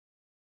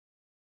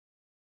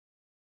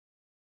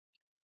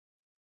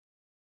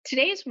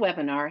Today's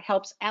webinar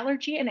helps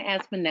Allergy and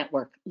Asthma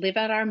Network live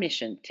out our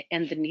mission to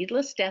end the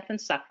needless death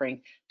and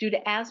suffering due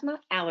to asthma,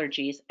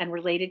 allergies, and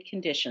related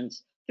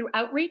conditions through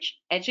outreach,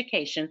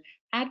 education,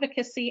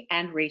 advocacy,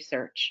 and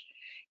research.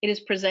 It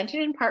is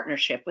presented in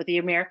partnership with the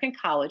American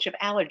College of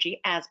Allergy,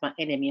 Asthma,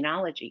 and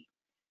Immunology.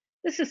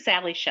 This is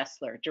Sally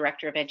Schessler,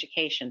 Director of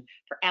Education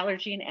for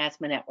Allergy and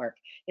Asthma Network.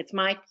 It's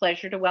my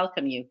pleasure to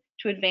welcome you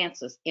to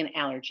Advances in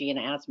Allergy and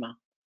Asthma.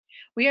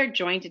 We are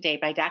joined today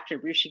by Dr.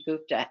 Ruchi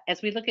Gupta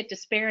as we look at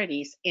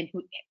disparities in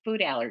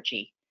food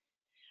allergy.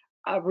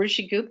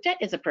 Ruchi Gupta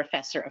is a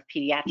professor of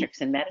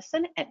pediatrics and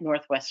medicine at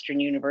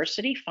Northwestern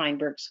University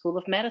Feinberg School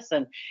of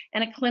Medicine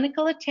and a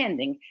clinical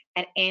attending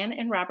at Ann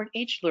and Robert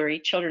H.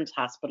 Lurie Children's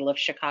Hospital of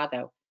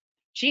Chicago.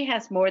 She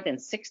has more than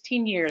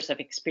 16 years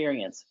of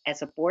experience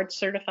as a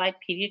board-certified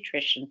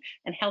pediatrician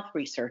and health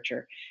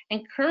researcher,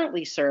 and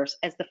currently serves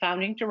as the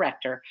founding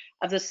director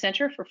of the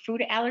Center for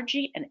Food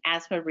Allergy and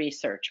Asthma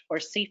Research, or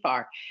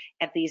CFAR,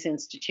 at these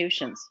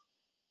institutions.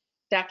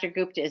 Dr.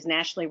 Gupta is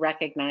nationally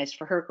recognized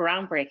for her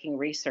groundbreaking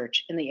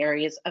research in the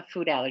areas of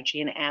food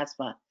allergy and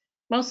asthma,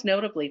 most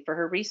notably for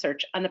her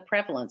research on the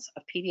prevalence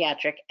of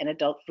pediatric and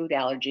adult food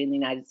allergy in the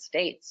United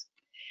States.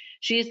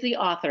 She is the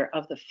author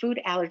of The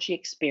Food Allergy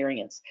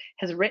Experience,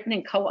 has written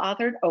and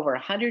co-authored over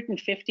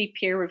 150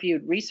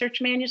 peer-reviewed research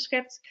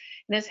manuscripts,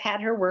 and has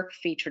had her work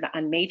featured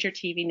on major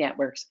TV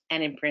networks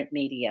and in print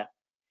media.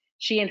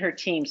 She and her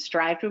team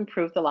strive to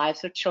improve the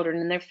lives of children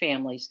and their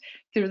families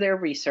through their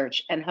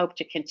research and hope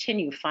to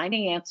continue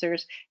finding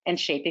answers and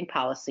shaping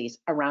policies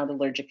around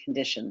allergic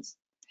conditions.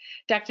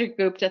 Dr.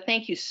 Gupta,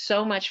 thank you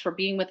so much for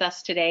being with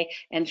us today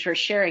and for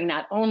sharing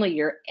not only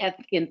your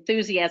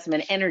enthusiasm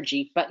and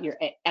energy, but your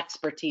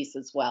expertise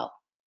as well.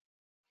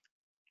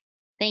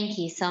 Thank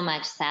you so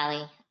much,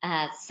 Sally.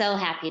 So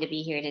happy to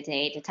be here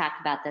today to talk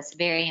about this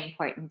very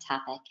important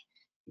topic.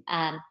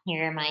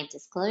 Here are my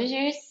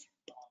disclosures.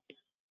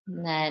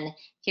 And then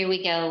here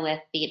we go with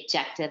the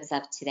objectives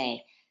of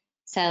today.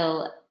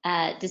 So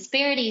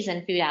disparities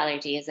in food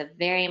allergy is a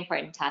very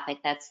important topic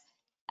that's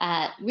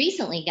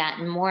recently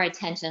gotten more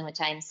attention, which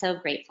I'm so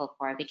grateful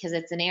for, because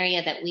it's an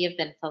area that we have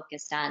been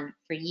focused on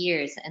for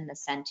years in the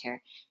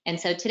center. And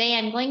so today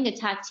I'm going to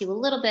talk to you a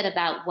little bit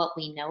about what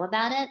we know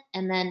about it,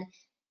 and then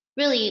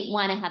really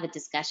want to have a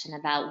discussion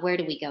about where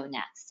do we go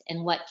next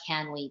and what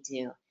can we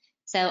do.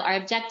 So our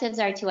objectives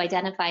are to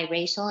identify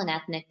racial and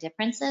ethnic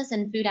differences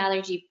in food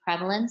allergy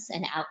prevalence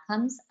and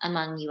outcomes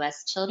among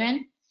U.S.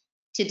 children,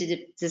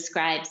 to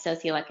describe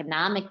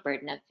socioeconomic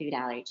burden of food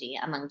allergy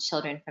among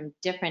children from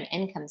different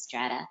income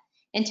strata,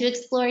 and to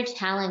explore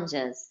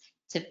challenges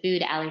to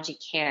food allergy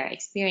care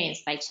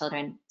experienced by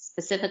children,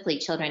 specifically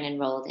children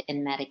enrolled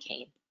in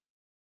Medicaid.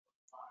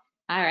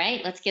 All right,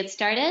 let's get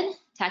started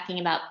talking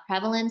about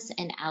prevalence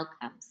and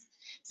outcomes.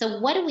 So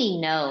what do we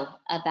know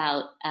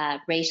about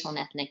racial and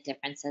ethnic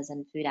differences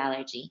in food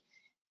allergy?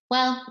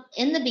 Well,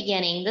 in the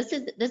beginning, this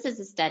is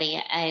a study,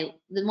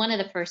 one of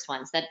the first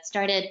ones that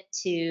started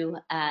to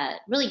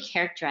really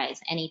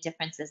characterize any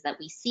differences that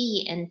we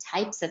see in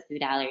types of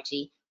food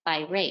allergy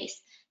by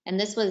race. And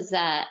this was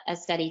a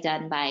study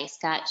done by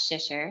Scott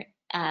Shisher,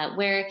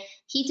 where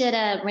he did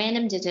a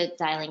random digit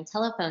dialing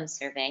telephone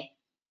survey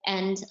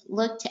and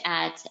looked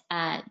at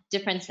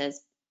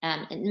differences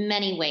in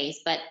many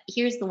ways, but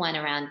here's the one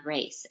around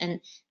race.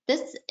 And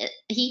this,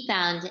 he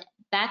found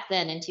back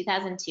then in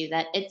 2002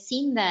 that it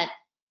seemed that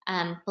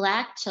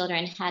Black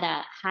children had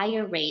a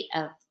higher rate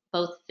of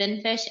both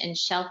finfish and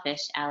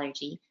shellfish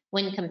allergy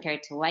when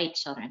compared to white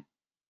children.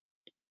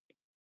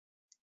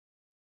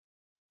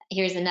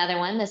 Here's another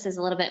one. This is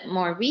a little bit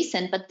more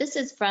recent, but this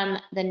is from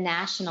the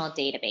national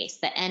database,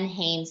 the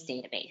NHANES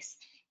database.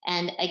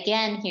 And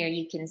again, here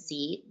you can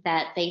see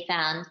that they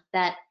found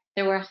that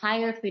there were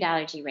higher food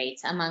allergy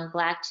rates among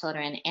Black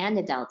children and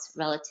adults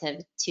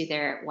relative to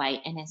their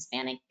white and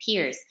Hispanic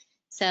peers.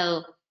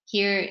 So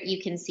here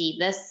you can see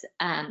this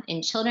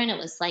in children, it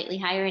was slightly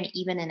higher, and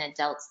even in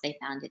adults, they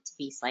found it to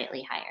be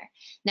slightly higher.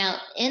 Now,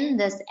 in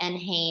this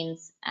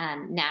NHANES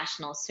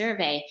national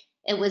survey,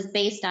 it was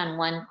based on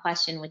one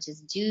question, which is,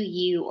 do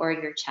you or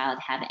your child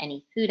have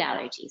any food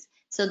allergies?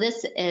 So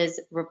this is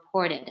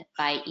reported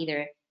by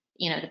either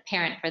the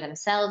parent for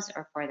themselves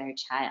or for their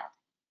child.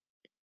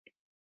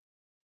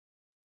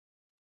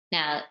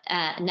 Now,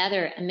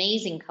 another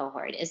amazing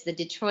cohort is the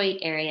Detroit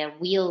area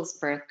Wheels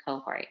birth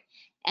cohort.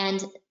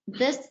 And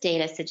this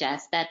data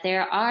suggests that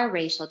there are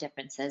racial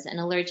differences in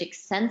allergic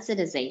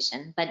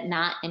sensitization, but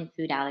not in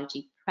food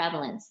allergy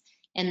prevalence.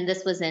 And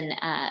this was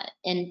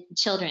in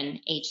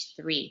children age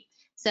 3.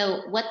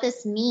 So what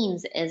this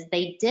means is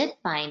they did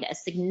find a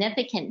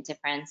significant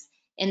difference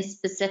in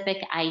specific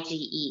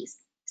IgEs.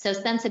 So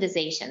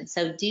sensitization,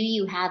 so do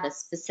you have a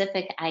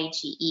specific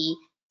IgE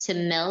to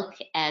milk,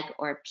 egg,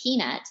 or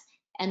peanut?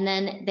 And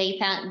then they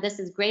found this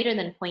is greater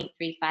than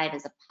 0.35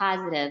 as a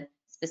positive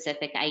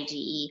specific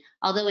IgE,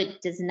 although it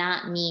does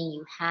not mean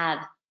you have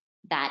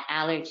that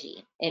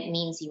allergy. It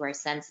means you are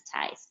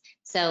sensitized.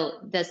 So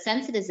the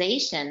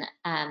sensitization,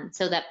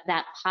 so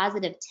that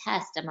positive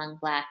test among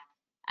Black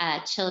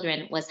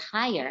children was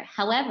higher.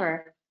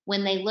 However,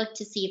 when they looked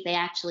to see if they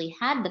actually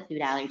had the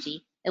food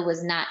allergy, it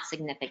was not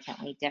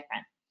significantly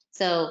different.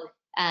 So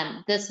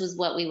this was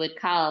what we would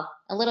call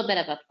a little bit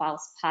of a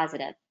false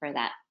positive for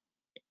that.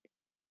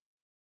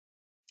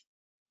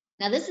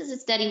 Now, this is a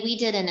study we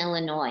did in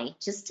Illinois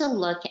just to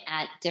look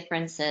at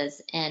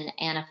differences in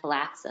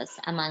anaphylaxis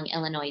among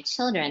Illinois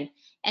children.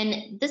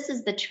 And this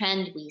is the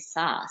trend we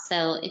saw.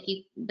 So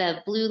if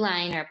the blue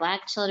line are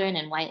Black children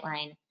and white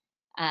line,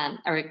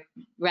 or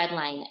red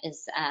line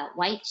is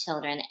white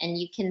children. And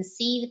you can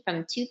see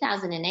from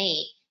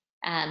 2008,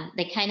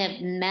 they kind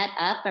of met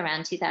up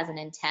around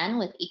 2010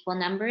 with equal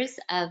numbers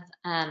of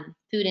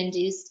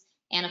food-induced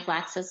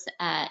anaphylaxis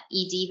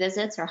ED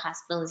visits or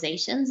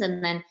hospitalizations.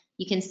 And then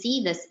you can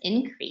see this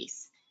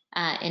increase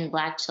in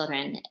Black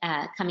children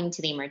coming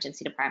to the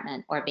emergency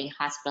department or being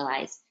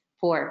hospitalized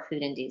for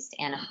food-induced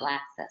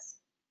anaphylaxis.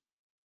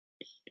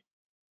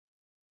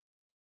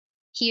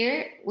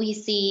 Here we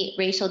see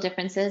racial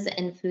differences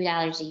in food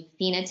allergy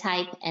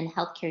phenotype and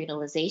healthcare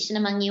utilization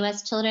among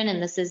U.S. children,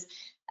 and this is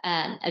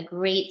a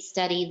great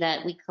study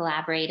that we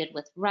collaborated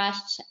with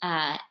Rush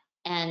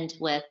and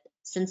with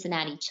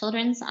Cincinnati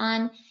Children's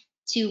on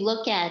to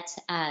look at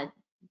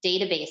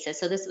databases.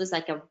 So this was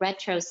like a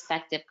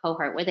retrospective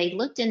cohort where they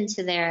looked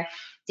into their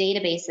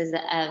databases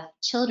of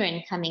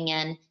children coming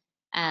in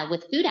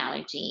with food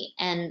allergy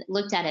and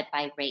looked at it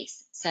by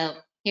race. So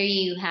here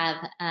you have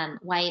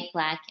white,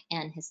 Black,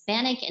 and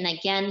Hispanic, and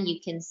again, you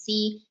can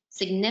see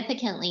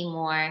significantly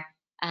more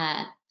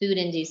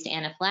food-induced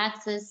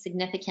anaphylaxis,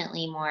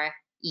 significantly more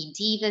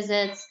ED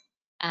visits,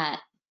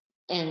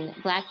 in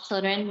Black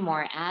children,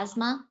 more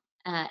asthma,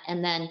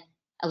 and then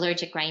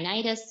allergic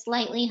rhinitis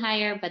slightly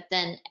higher, but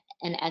then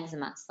an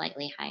eczema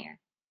slightly higher.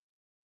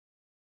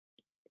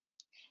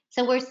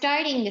 So we're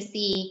starting to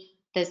see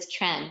this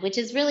trend, which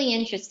is really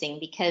interesting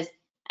because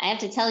I have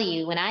to tell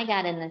you, when I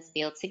got in this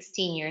field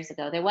 16 years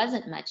ago, there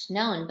wasn't much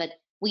known, but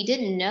we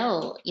didn't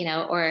know,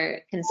 or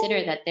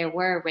consider that there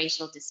were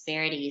racial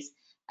disparities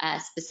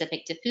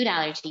specific to food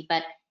allergy.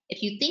 But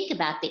if you think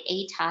about the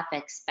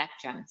atopic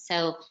spectrum,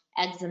 so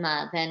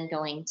eczema, then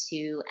going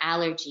to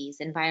allergies,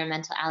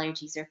 environmental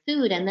allergies or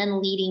food, and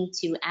then leading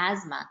to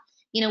asthma,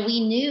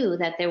 we knew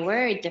that there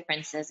were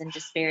differences and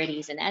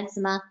disparities in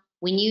eczema.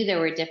 We knew there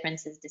were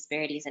differences,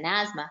 disparities in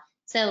asthma.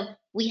 So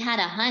we had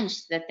a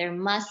hunch that there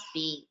must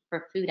be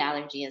for food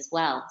allergy as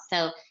well.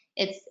 So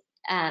it's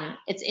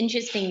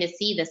interesting to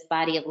see this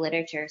body of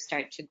literature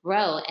start to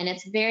grow. And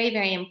it's very,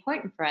 very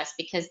important for us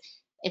because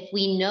if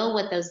we know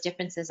what those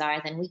differences are,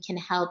 then we can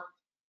help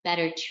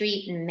better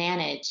treat and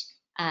manage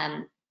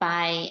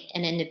by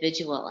an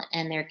individual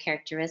and their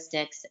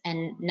characteristics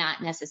and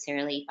not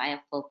necessarily by a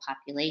full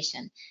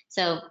population.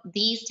 So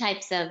these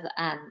types of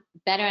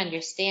better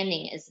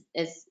understanding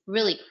is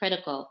really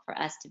critical for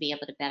us to be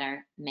able to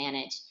better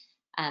manage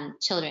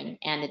children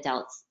and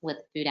adults with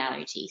food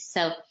allergies.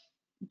 So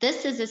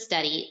this is a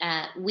study.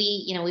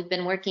 We've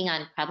been working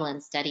on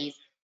prevalence studies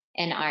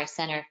in our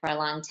center for a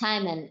long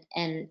time,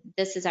 and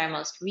this is our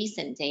most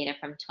recent data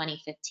from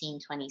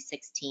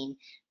 2015-2016,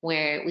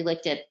 where we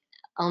looked at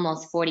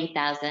almost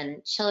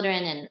 40,000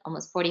 children and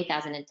almost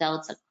 40,000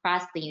 adults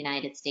across the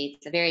United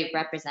States, a very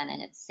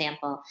representative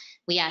sample.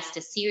 We asked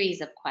a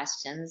series of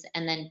questions,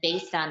 and then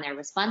based on their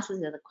responses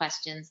to the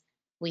questions,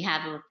 we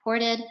have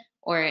reported,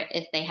 or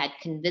if they had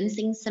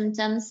convincing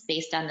symptoms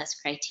based on this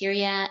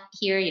criteria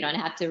here. You don't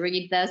have to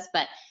read this,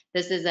 but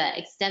this is an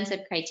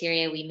extensive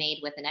criteria we made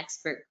with an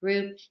expert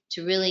group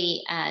to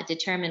really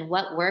determine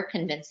what were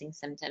convincing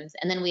symptoms.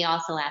 And then we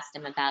also asked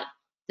them about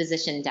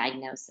physician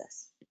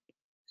diagnosis.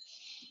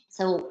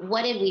 So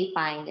what did we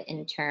find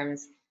in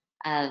terms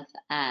of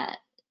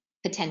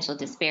potential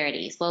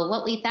disparities? Well,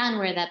 what we found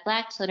were that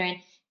Black children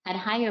had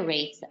higher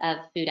rates of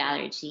food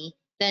allergy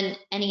than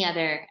any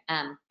other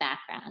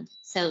background.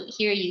 So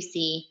here you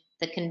see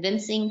the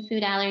convincing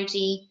food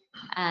allergy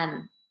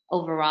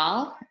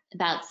overall,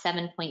 about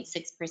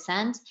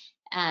 7.6%,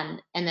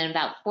 and then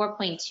about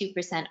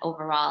 4.2%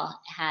 overall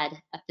had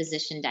a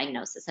physician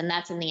diagnosis, and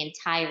that's in the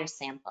entire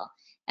sample.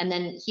 And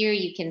then here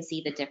you can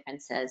see the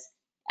differences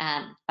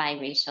by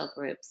racial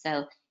group.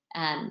 So,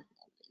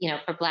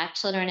 for Black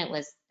children,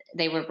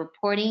 they were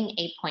reporting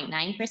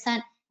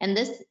 8.9%, and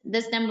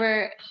this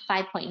number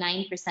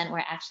 5.9% were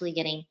actually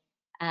getting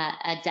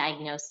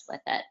diagnosed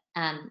with it.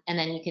 And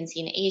then you can see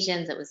in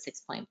Asians it was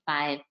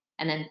 6.5%,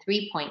 and then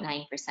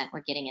 3.9%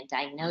 were getting a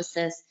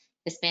diagnosis.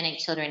 Hispanic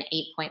children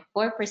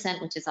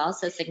 8.4%, which is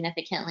also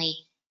significantly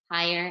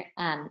higher,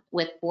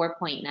 with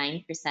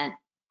 4.9%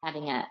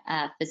 having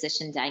a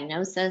physician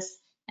diagnosis,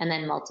 and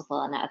then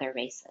multiple in other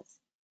races.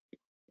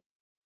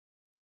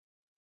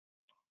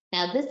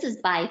 Now this is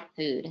by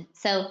food.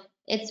 So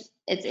it's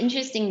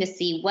interesting to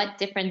see what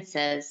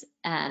differences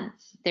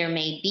there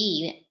may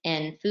be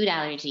in food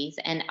allergies,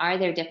 and are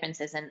there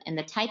differences in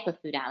the type of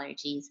food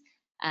allergies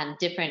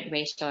different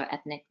racial or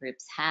ethnic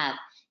groups have.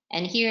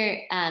 And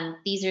here,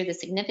 these are the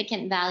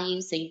significant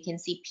values. So you can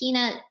see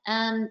peanut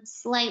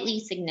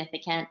slightly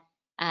significant,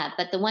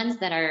 but the ones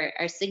that are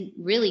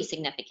really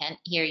significant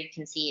here you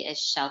can see is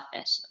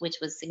shellfish, which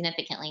was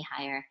significantly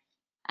higher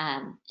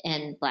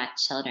in Black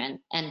children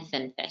and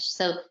finfish.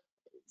 So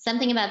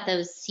something about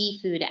those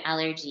seafood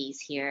allergies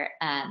here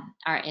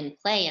are in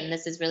play, and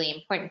this is really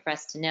important for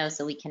us to know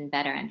so we can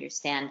better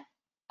understand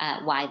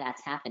why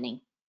that's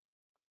happening.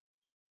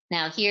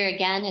 Now here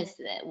again,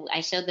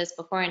 I showed this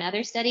before in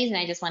other studies, and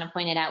I just want to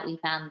point it out, we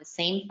found the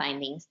same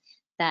findings,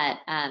 that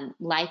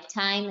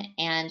lifetime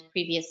and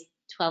previous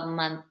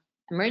 12-month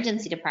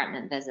emergency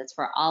department visits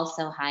were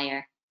also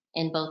higher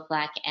in both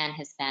Black and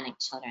Hispanic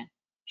children.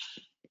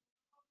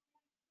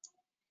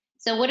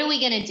 So what are we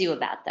going to do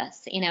about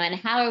this, and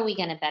how are we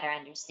going to better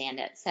understand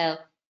it? So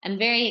I'm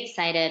very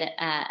excited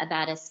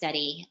about a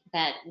study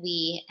that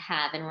we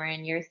have, and we're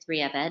in year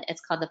 3 of it.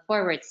 It's called the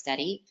Forward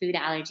Study, Food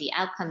Allergy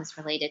Outcomes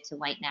Related to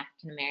White and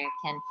African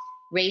American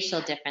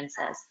Racial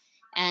Differences.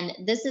 And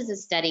this is a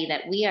study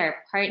that we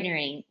are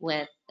partnering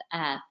with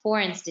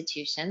 4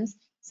 institutions: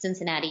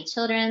 Cincinnati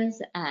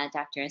Children's,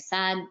 Dr.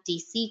 Assad,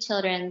 DC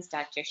Children's,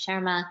 Dr.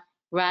 Sharma,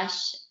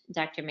 Rush,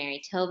 Dr.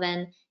 Mary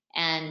Tobin,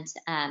 and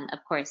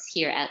of course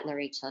here at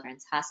Lurie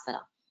Children's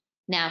Hospital.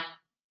 Now,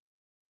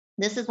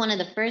 this is one of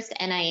the first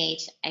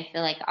NIH, I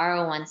feel like,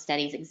 R01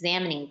 studies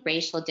examining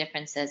racial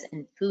differences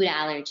in food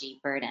allergy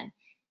burden.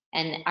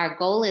 And our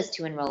goal is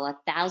to enroll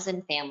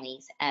 1,000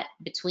 families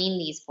between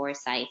these 4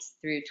 sites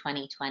through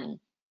 2020.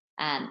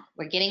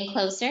 We're getting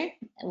closer.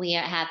 We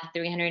have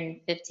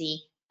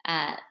 350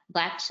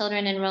 Black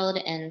children enrolled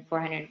and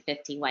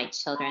 450 white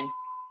children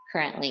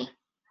currently.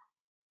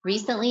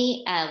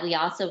 Recently, we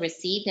also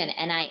received an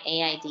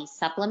NIAID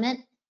supplement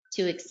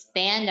to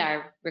expand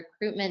our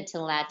recruitment to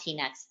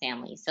Latinx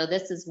families. So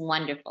this is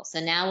wonderful. So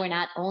now we're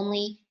not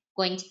only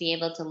going to be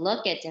able to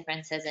look at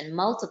differences in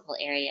multiple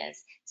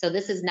areas. So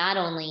this is not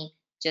only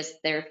just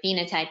their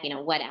phenotype,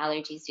 what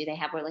allergies do they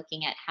have? We're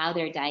looking at how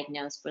they're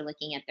diagnosed. We're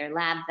looking at their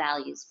lab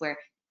values. We're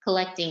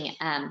collecting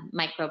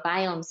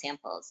microbiome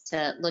samples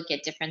to look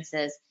at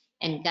differences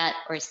in gut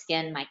or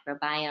skin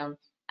microbiome.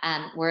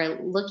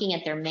 We're looking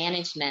at their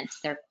management,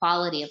 their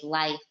quality of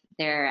life,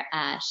 their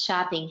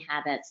shopping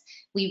habits.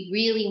 We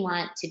really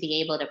want to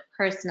be able to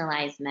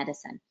personalize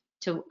medicine,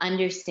 to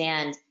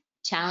understand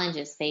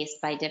challenges faced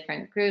by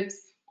different groups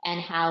and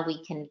how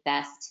we can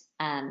best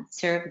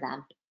serve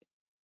them.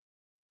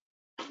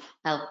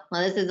 Oh,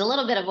 well, this is a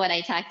little bit of what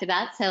I talked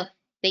about. So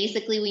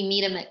basically, we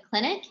meet them at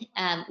clinic.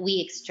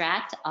 We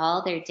extract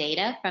all their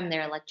data from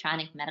their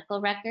electronic medical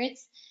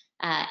records,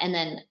 and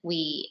then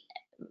we,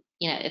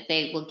 if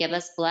they will give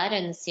us blood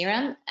and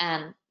serum,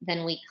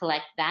 then we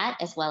collect that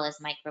as well as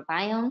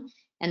microbiome,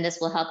 and this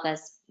will help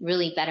us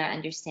really better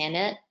understand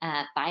it,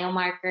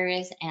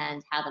 biomarkers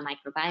and how the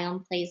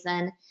microbiome plays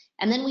in.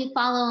 And then we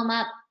follow them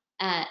up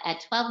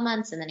at 12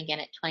 months and then again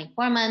at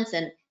 24 months.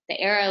 And the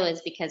arrow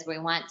is because we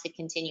want to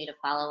continue to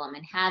follow them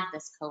and have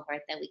this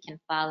cohort that we can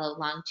follow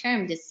long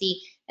term to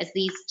see, as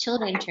these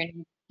children turn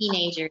into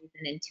teenagers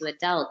and into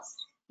adults,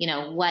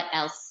 what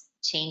else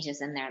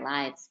changes in their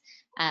lives.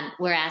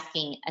 We're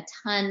asking a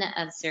ton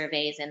of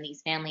surveys, and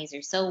these families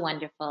are so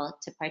wonderful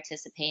to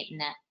participate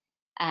in it.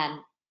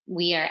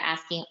 We are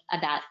asking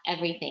about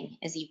everything,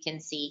 as you can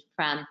see,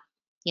 from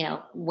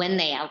when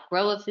they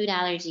outgrow a food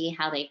allergy,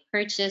 how they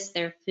purchase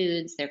their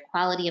foods, their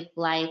quality of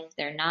life,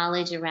 their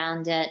knowledge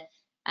around it,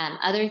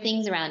 other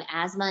things around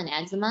asthma and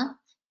eczema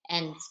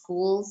and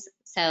schools.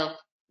 So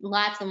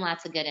lots and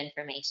lots of good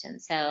information.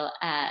 So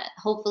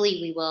hopefully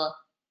we will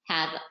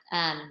have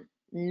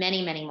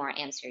many, many more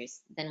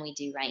answers than we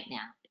do right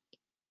now.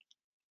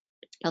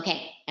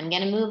 Okay, I'm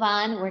going to move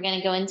on. We're going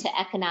to go into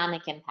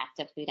economic impact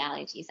of food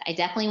allergies. I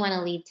definitely want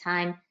to leave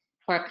time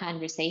for a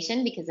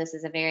conversation because this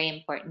is a very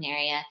important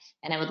area,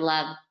 and I would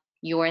love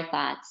your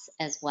thoughts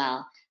as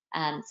well.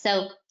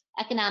 So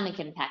economic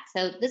impact.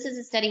 So this is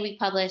a study we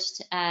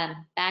published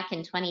back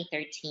in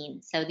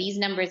 2013. So these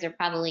numbers are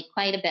probably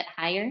quite a bit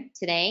higher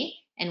today,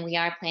 and we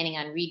are planning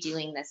on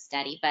redoing this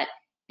study. But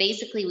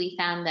basically, we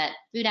found that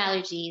food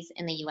allergies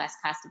in the US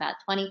cost about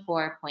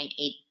 $24.8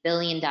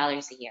 billion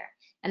a year.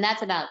 And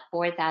that's about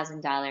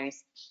 $4,000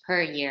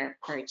 per year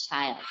per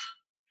child.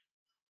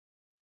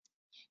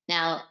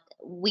 Now,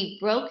 we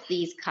broke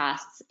these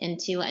costs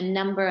into a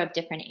number of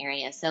different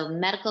areas. So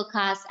medical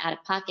costs,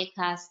 out-of-pocket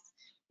costs,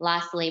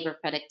 lost labor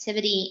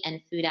productivity,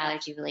 and food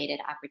allergy-related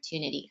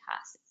opportunity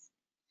costs.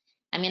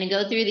 I'm going to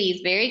go through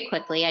these very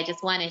quickly. I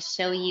just want to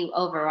show you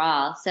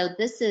overall. So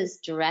this is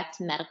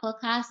direct medical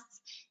costs.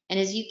 And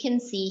as you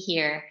can see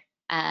here,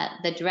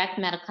 the direct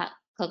medical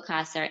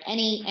costs are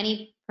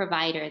any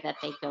provider that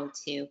they go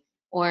to,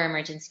 or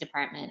emergency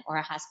department, or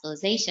a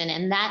hospitalization.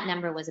 And that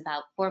number was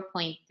about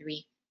 $4.3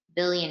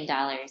 billion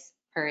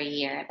per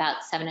year,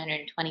 about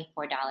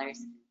 $724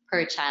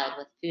 per child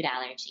with food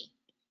allergy.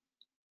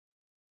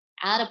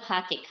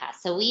 Out-of-pocket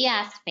costs. So we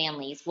asked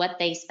families what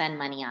they spend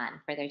money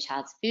on for their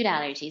child's food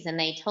allergies, and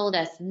they told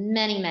us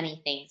many, many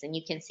things. And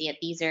you can see it.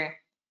 These are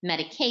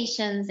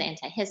medications,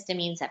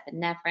 antihistamines,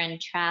 epinephrine,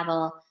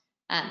 travel,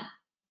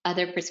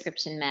 other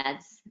prescription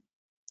meds.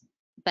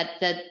 But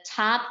the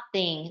top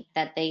thing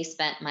that they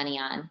spent money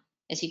on,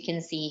 as you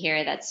can see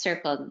here, that's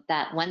circled,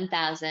 that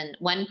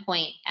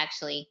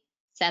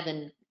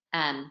 $1.7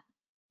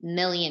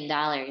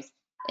 million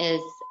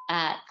is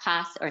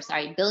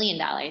 $1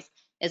 billion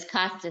is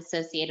costs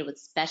associated with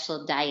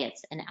special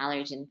diets and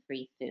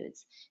allergen-free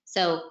foods.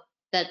 So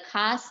the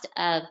cost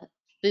of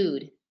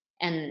food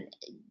and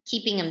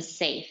keeping them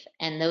safe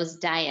and those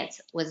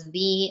diets was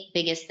the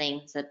biggest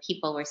things that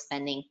people were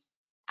spending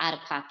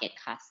out-of-pocket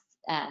costs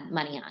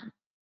money on.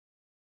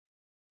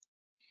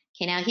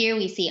 Okay, now here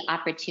we see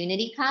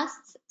opportunity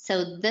costs.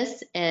 So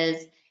this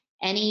is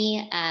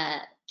any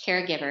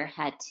caregiver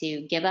had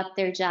to give up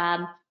their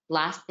job,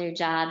 lost their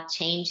job,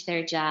 changed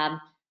their job.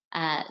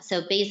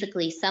 So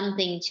basically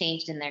something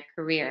changed in their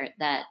career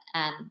that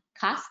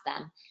cost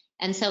them.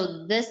 And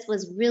so this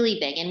was really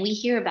big. And we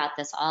hear about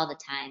this all the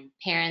time.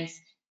 Parents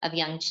of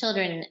young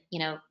children,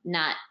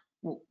 not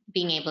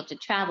being able to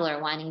travel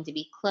or wanting to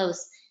be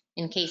close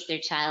in case their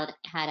child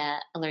had an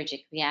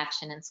allergic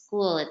reaction in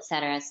school,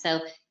 etc.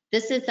 So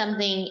this is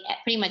something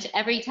pretty much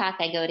every talk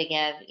I go to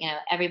give,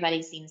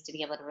 everybody seems to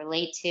be able to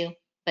relate to,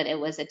 but it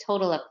was a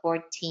total of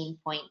 $14.2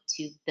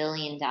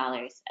 billion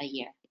a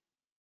year.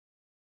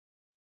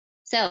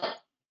 So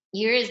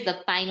here is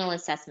the final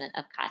assessment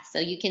of cost. So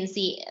you can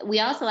see,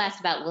 we also asked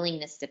about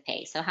willingness to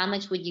pay. So how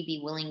much would you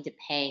be willing to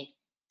pay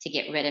to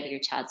get rid of your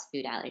child's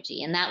food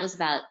allergy? And that was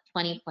about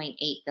 $20.8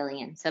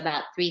 billion. So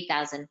about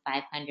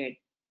 $3,500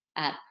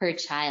 per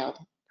child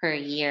per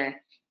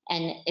year.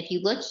 And if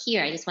you look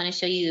here, I just want to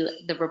show you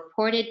the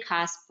reported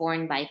cost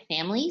borne by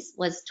families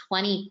was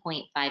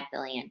 $20.5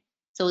 billion.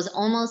 So it was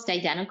almost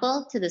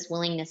identical to this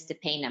willingness to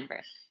pay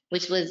number,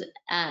 which was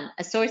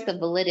a source of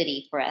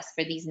validity for us,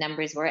 for these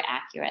numbers were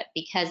accurate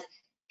because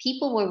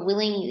people were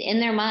willing, in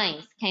their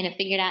minds, kind of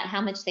figured out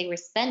how much they were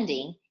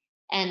spending.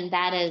 And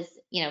that is,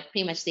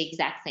 pretty much the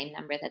exact same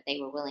number that they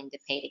were willing to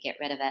pay to get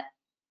rid of it.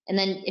 And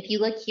then if you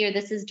look here,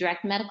 this is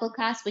direct medical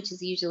costs, which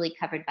is usually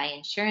covered by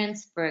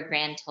insurance for a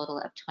grand total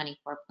of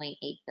 $24.8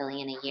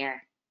 billion a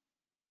year.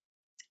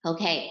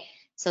 Okay,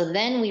 so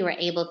then we were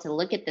able to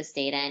look at this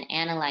data and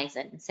analyze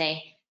it and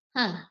say,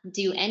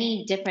 do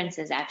any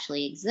differences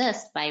actually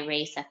exist by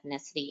race,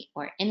 ethnicity,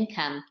 or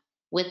income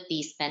with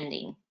these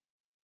spending?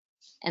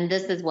 And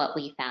this is what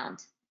we found.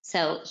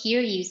 So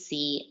here you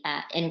see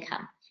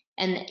income.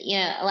 And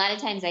a lot of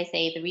times I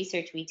say the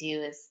research we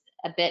do is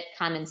a bit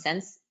common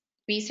sense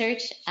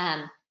research,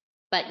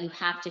 but you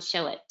have to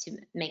show it to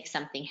make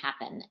something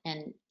happen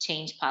and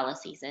change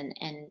policies and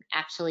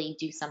actually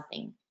do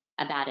something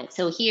about it.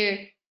 So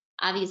here,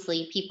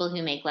 obviously, people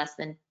who make less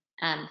than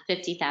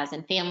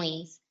 50,000,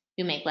 families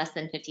who make less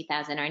than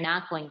 50,000 are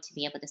not going to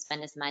be able to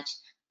spend as much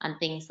on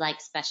things like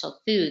special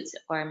foods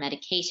or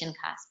medication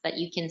costs. But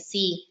you can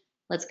see,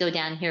 let's go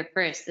down here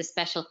first, the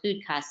special food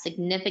costs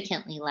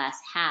significantly less,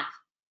 half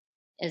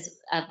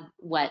is of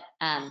what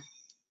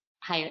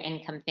higher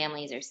income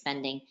families are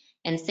spending.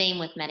 And same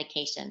with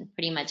medication,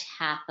 pretty much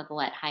half of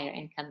what higher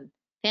income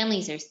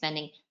families are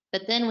spending.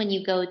 But then when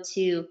you go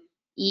to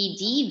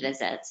ED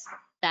visits,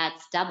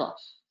 that's double,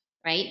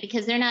 right?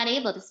 Because they're not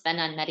able to spend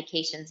on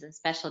medications and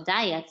special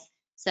diets.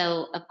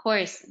 So of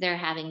course, they're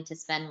having to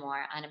spend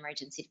more on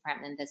emergency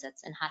department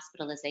visits and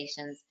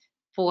hospitalizations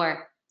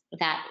for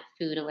that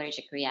food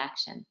allergic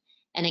reaction.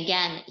 And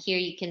again, here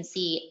you can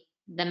see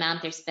the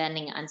amount they're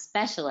spending on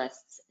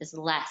specialists is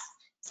less.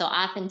 So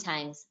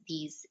oftentimes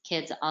these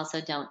kids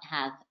also don't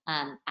have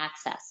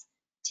access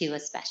to a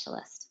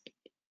specialist.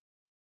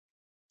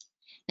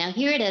 Now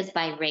here it is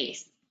by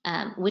race,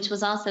 which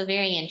was also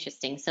very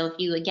interesting. So if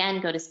you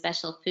again go to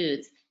special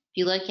foods, if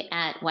you look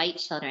at white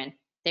children,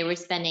 they were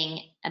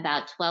spending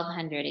about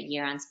 $1,200 a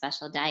year on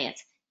special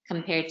diets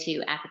compared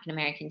to African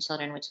American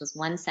children, which was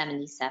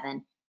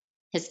 $177,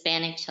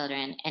 Hispanic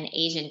children, and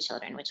Asian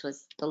children, which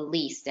was the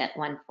least at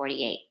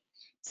 $148.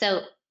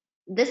 So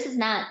this is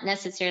not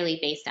necessarily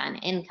based on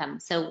income.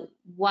 So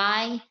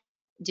why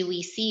do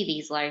we see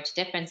these large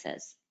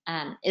differences?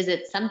 Is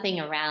it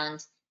something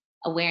around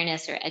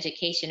awareness or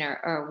education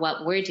or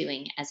what we're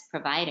doing as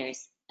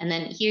providers? And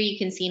then here you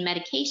can see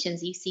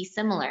medications, you see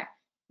similar,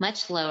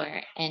 much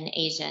lower in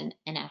Asian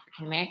and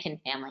African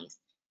American families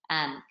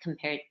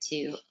compared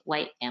to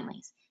white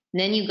families.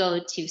 And then you go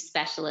to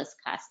specialist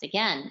cost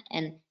again,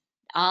 and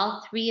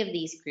all three of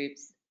these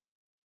groups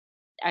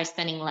are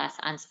spending less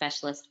on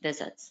specialist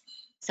visits.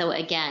 So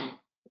again,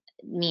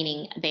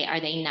 meaning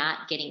are they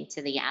not getting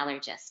to the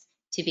allergist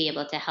to be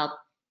able to help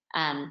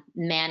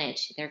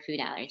manage their food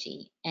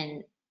allergy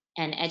and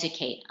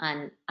educate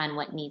on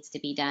what needs to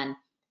be done.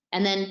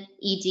 And then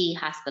ED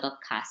hospital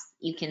costs,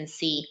 you can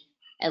see,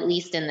 at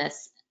least in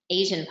this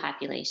Asian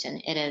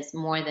population, it is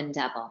more than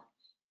double.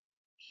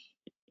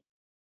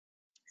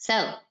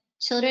 So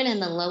children in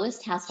the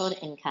lowest household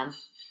income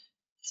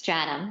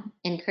stratum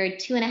incurred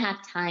 2.5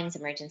 times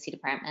emergency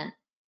department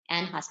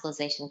and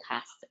hospitalization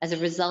costs as a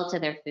result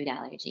of their food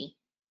allergy.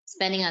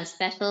 Spending on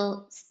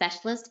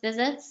specialist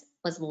visits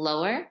was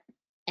lower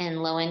in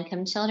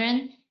low-income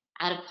children.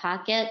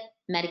 Out-of-pocket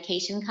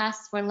medication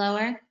costs were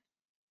lower,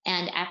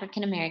 and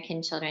African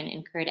American children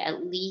incurred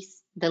at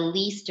least the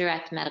least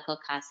direct medical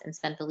costs and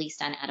spent the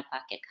least on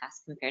out-of-pocket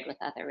costs compared with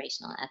other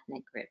racial and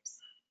ethnic groups.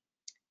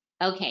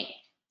 Okay,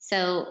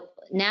 so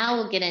now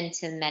we'll get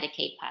into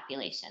Medicaid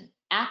population.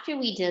 after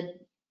we did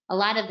a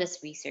lot of this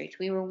research,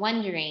 we were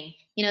wondering,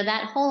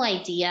 that whole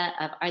idea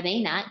of, are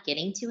they not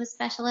getting to a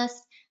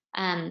specialist?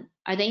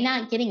 Are they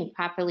not getting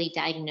properly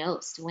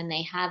diagnosed when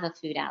they have a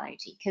food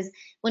allergy? Because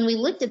when we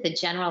looked at the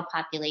general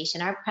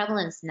population, our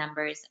prevalence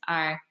numbers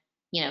are,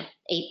 8%.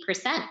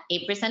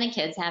 8% of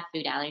kids have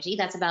food allergy.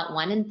 That's about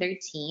 1 in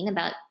 13,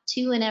 about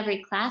 2 in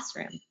every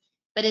classroom.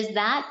 But is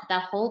that the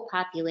whole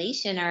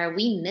population, or are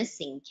we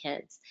missing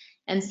kids?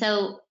 And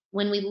so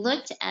when we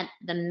looked at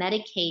the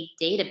Medicaid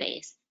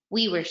database,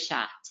 we were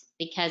shocked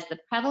because the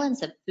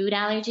prevalence of food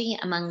allergy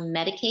among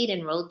Medicaid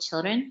enrolled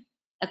children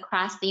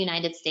across the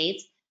United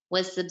States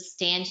was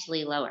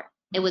substantially lower.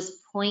 It was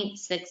 0.6%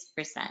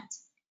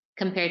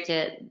 compared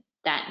to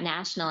that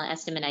national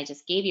estimate I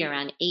just gave you,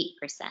 around 8%.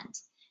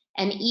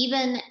 And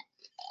even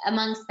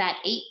amongst that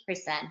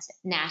 8%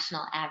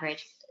 national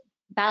average,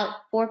 about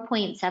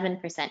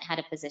 4.7% had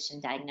a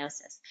physician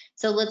diagnosis.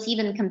 So let's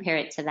even compare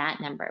it to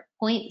that number.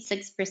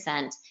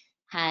 0.6%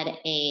 had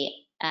a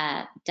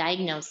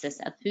diagnosis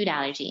of food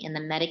allergy in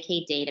the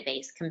Medicaid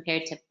database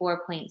compared to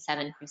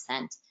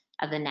 4.7%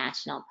 of the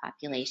national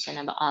population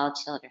of all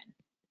children.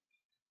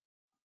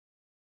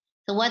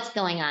 So what's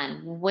going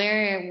on?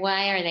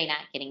 Why are they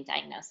not getting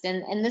diagnosed?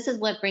 And this is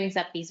what brings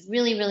up these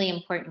really, really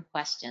important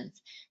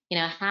questions.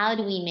 How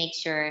do we make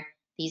sure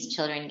these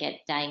children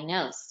get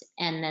diagnosed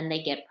and then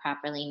they get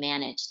properly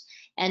managed?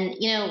 And,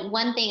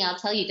 one thing I'll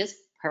tell you just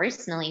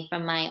personally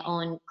from my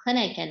own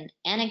clinic, and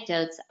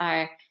anecdotes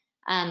are,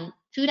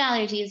 food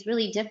allergy is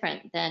really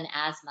different than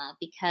asthma,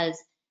 because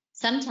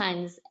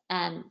sometimes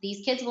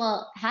these kids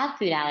will have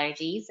food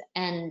allergies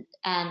and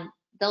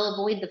they'll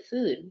avoid the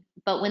food.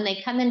 But when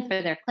they come in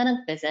for their clinic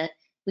visit,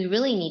 we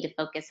really need to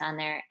focus on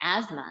their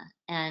asthma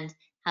and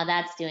how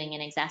that's doing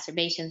in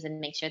exacerbations, and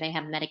make sure they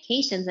have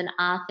medications. And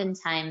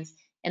oftentimes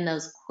in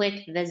those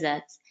quick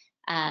visits,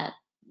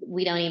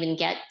 we don't even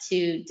get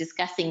to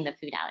discussing the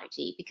food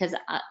allergy because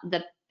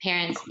the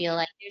parents feel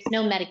like there's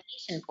no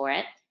medication for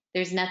it.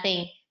 There's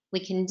nothing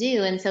we can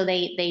do. And so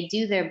they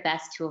do their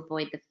best to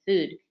avoid the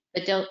food,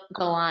 but don't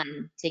go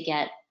on to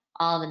get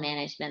all the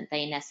management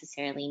they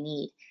necessarily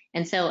need.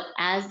 And so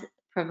as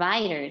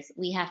providers,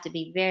 we have to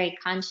be very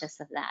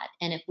conscious of that.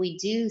 And if we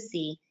do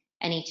see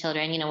any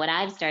children, what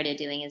I've started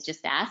doing is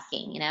just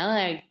asking,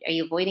 are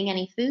you avoiding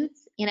any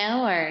foods, or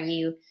are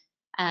you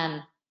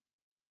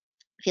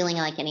feeling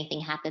like anything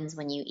happens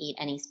when you eat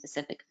any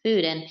specific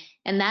food?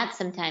 And that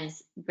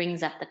sometimes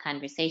brings up the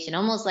conversation,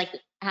 almost like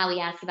how we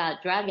ask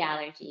about drug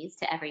allergies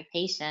to every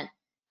patient.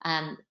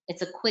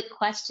 It's a quick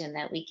question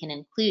that we can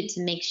include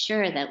to make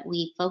sure that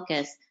we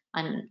focus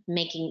on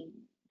making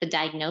the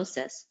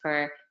diagnosis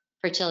for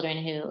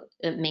children who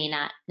it may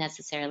not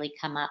necessarily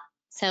come up.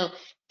 So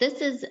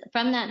this is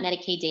from that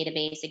Medicaid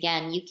database.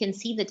 Again, you can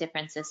see the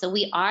differences. So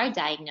we are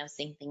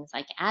diagnosing things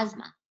like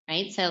asthma,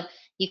 right? So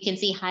you can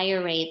see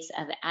higher rates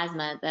of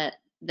asthma.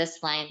 This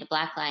line, the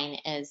black line,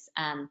 is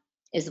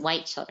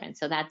white children.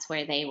 So that's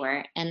where they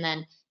were. And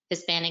then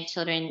Hispanic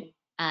children,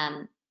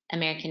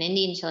 American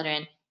Indian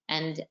children,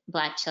 and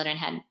Black children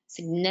had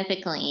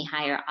significantly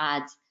higher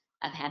odds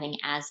of having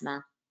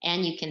asthma.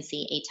 And you can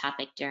see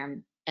atopic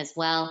derm as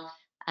well.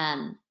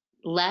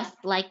 Less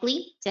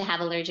likely to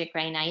have allergic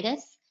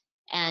rhinitis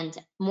and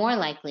more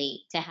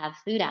likely to have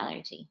food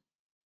allergy.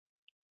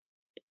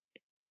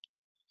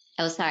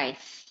 Oh, sorry,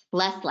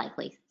 less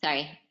likely.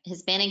 Sorry,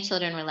 Hispanic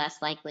children were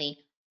less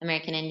likely.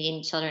 American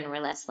Indian children were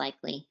less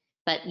likely.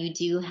 But you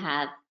do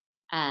have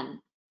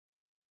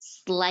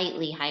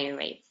slightly higher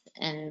rates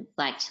in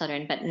Black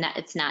children, but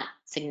it's not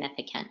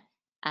significant.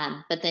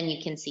 But then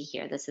you can see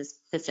here, this is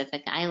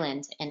Pacific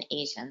Island and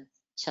Asian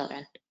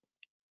children.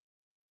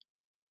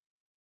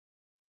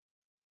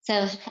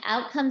 So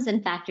outcomes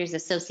and factors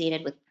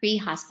associated with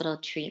pre-hospital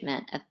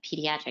treatment of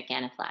pediatric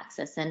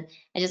anaphylaxis. And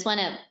I just want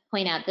to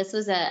point out, this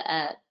was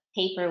a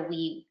paper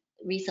we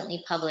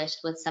recently published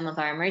with some of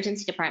our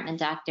emergency department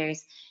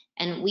doctors,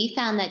 and we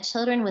found that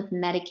children with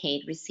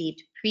Medicaid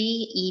received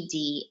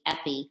pre-ED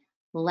epi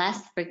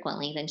less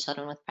frequently than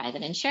children with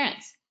private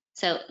insurance.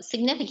 So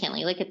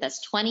significantly, look at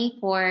this,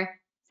 24,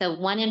 so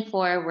 1 in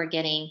 4 were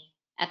getting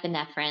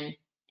epinephrine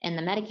in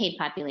the Medicaid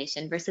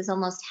population versus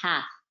almost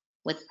half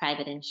with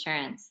private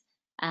insurance.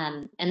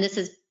 And this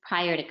is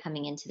prior to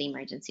coming into the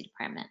emergency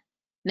department.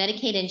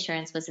 Medicaid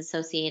insurance was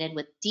associated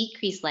with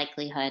decreased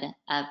likelihood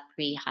of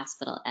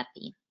pre-hospital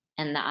epi,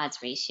 and the odds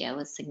ratio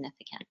was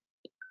significant.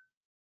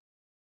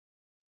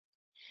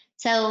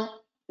 So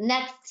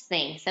next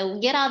thing, so we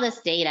get all this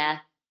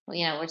data,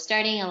 we're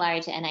starting a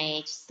large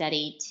NIH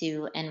study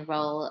to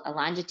enroll a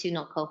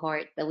longitudinal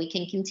cohort that we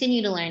can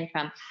continue to learn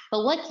from,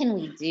 but what can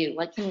we do?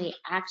 What can we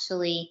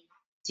actually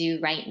do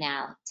right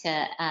now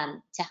to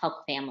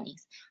help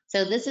families?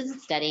 So this is a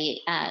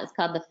study, it's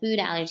called the Food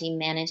Allergy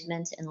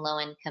Management in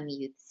Low-Income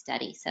Youth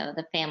Study, so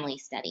the family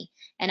study.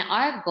 And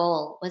our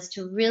goal was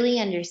to really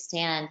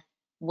understand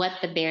what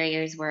the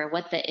barriers were,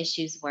 what the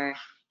issues were,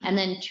 and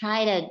then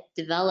try to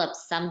develop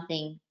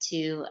something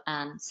to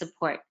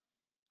support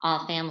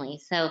all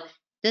families. So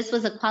this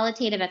was a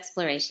qualitative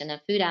exploration of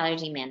food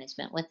allergy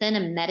management within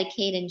a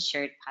Medicaid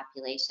insured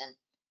population.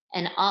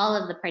 And all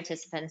of the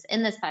participants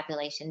in this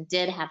population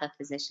did have a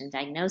physician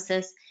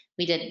diagnosis.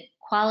 We did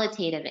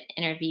qualitative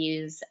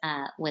interviews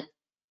with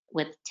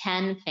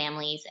 10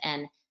 families,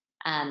 and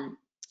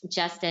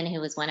Justin,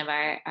 who was one of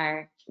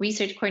our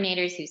research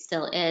coordinators, who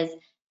still is,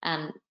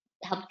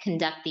 helped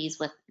conduct these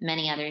with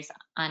many others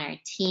on our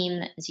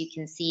team. As you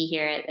can see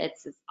here,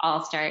 it's this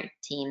all-star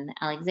team.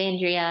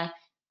 Alexandria,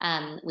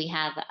 we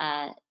have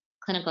a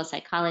clinical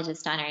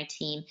psychologist on our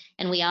team,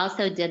 and we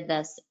also did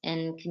this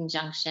in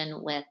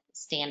conjunction with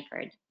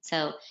Stanford.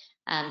 So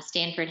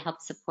Stanford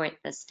helped support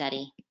this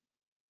study.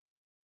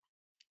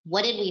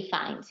 What did we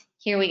find?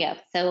 Here we go.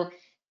 So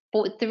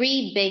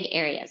three big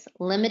areas: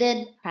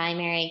 limited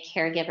primary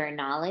caregiver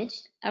knowledge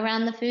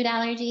around the food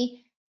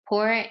allergy,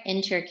 poor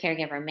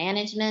inter-caregiver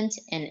management,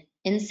 and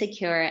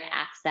insecure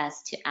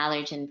access to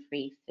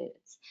allergen-free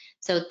foods.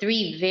 So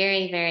three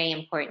very, very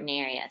important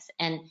areas.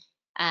 And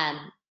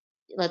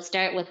let's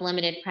start with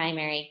limited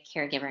primary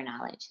caregiver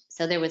knowledge.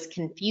 So there was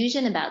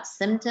confusion about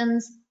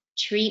symptoms,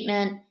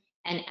 treatment,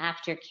 and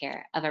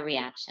aftercare of a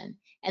reaction.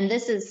 And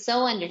this is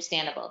so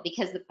understandable,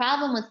 because the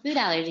problem with food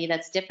allergy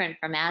that's different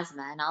from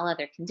asthma and all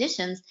other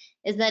conditions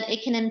is that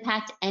it can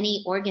impact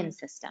any organ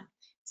system.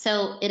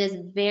 So it is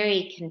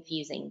very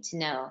confusing to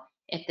know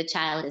if the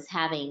child is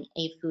having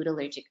a food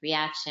allergic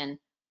reaction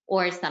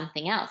or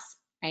something else,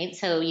 right?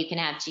 So you can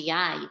have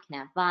GI, you can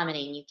have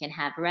vomiting, you can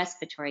have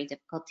respiratory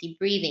difficulty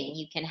breathing,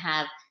 you can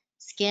have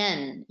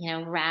skin,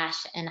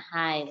 rash and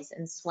hives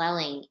and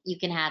swelling. You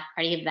can have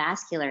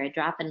cardiovascular, a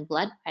drop in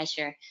blood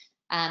pressure.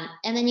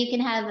 And then you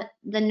can have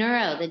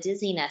the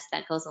dizziness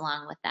that goes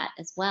along with that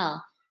as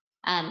well.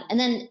 And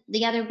then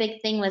the other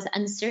big thing was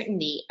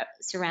uncertainty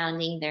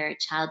surrounding their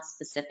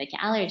child-specific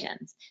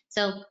allergens.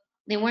 So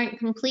they weren't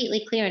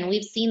completely clear, and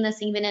we've seen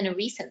this even in a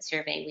recent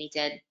survey we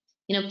did.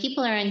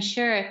 People are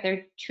unsure if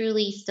they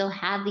truly still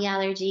have the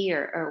allergy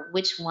or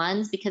which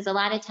ones, because a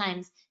lot of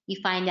times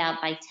you find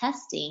out by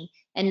testing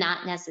and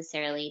not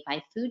necessarily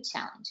by food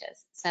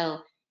challenges. So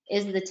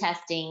is the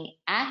testing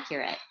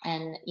accurate?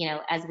 And,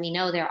 as we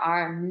know, there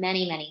are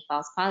many, many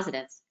false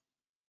positives.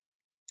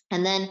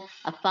 And then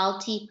a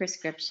faulty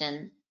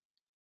perception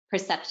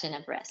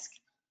of risk.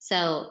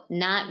 So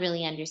not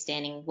really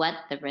understanding what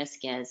the risk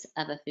is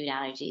of a food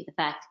allergy, the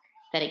fact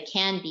that it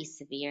can be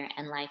severe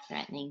and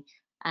life-threatening,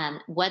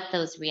 what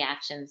those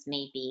reactions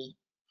may be.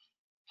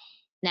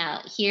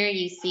 Now, here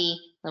you see,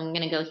 I'm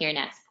going to go here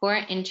next, poor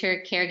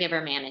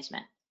inter-caregiver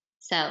management.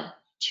 So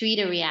treat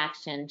a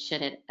reaction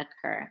should it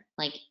occur.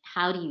 Like,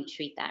 how do you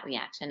treat that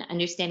reaction?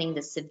 Understanding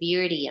the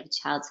severity of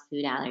child's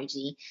food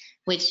allergy,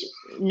 which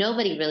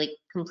nobody really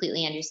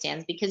completely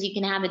understands, because you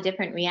can have a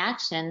different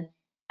reaction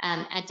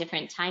at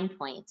different time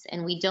points.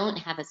 And we don't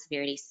have a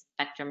severity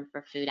spectrum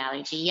for food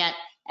allergy, yet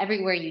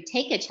everywhere you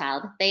take a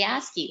child, they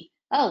ask you,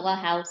 oh, well,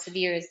 how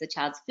severe is the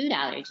child's food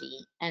allergy?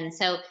 And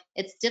so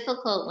it's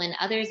difficult when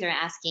others are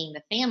asking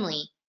the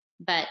family,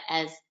 but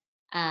as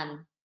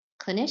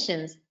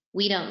clinicians,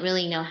 we don't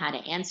really know how to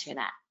answer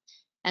that.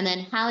 And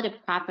then how to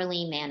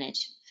properly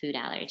manage food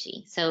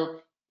allergy. So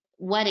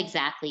what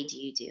exactly do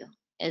you do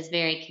is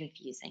very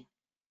confusing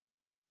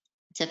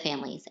to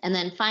families. And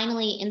then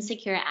finally,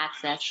 insecure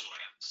access.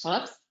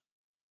 Whoops,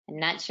 I'm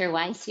not sure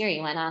why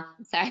Siri went off.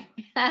 Sorry.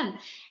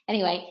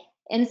 Anyway,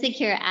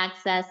 insecure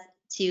access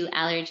to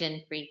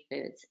allergen-free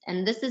foods.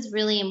 And this is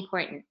really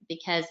important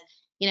because,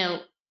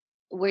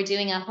 we're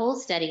doing a whole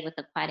study with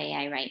the Quad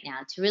AI right now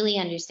to really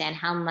understand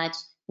how much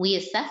we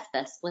assess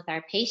this with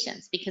our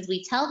patients, because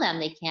we tell them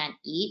they can't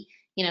eat,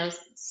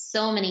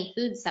 so many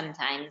foods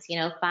sometimes,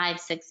 5,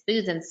 6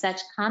 foods, and such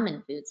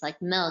common foods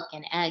like milk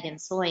and egg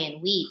and soy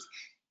and wheat,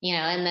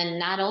 and then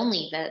not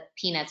only the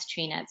peanuts,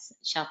 tree nuts,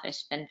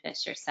 shellfish,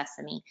 finfish, or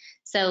sesame.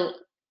 So,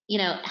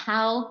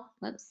 how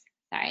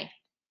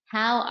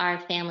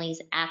are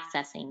families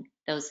accessing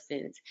those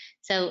foods?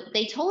 So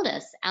they told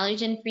us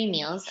allergen-free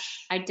meals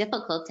are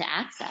difficult to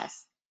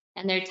access,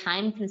 and they're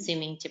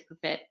time-consuming to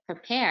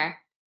prepare,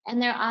 and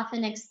they're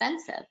often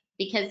expensive,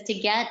 because to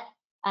get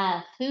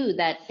food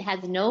that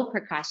has no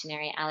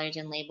precautionary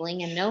allergen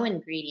labeling and no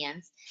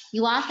ingredients,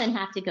 you often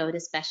have to go to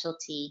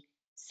specialty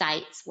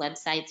sites,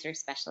 websites, or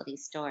specialty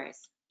stores.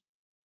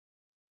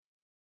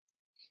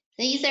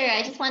 So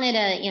I just wanted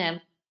to,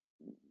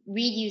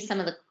 read you some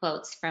of the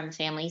quotes from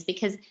families,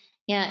 because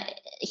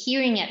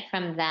hearing it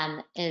from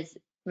them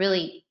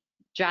really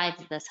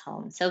drives this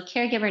home. So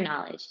caregiver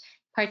knowledge.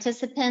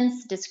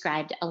 Participants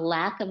described a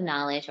lack of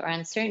knowledge or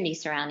uncertainty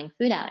surrounding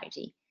food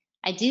allergy.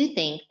 I do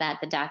think that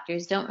the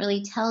doctors don't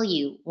really tell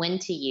you when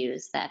to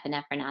use the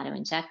epinephrine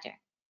auto-injector.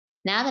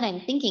 Now that I'm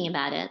thinking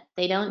about it,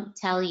 they don't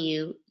tell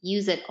you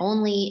use it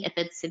only if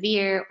it's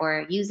severe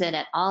or use it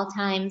at all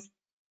times.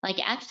 Like,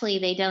 actually,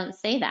 they don't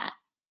say that.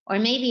 Or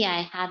maybe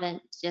I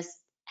haven't just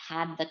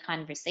had the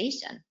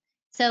conversation.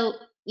 So,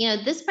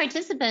 this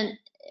participant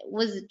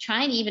was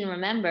trying to even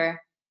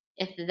remember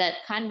if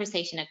that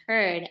conversation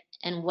occurred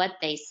and what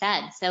they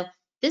said. So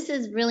this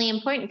is really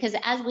important, because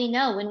as we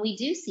know, when we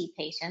do see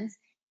patients,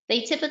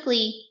 they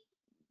typically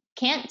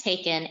can't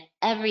take in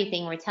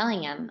everything we're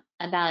telling them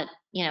about,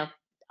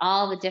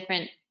 all the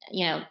different,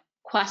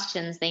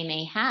 questions they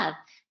may have.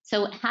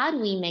 So how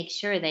do we make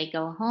sure they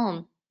go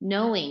home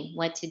knowing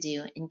what to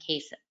do in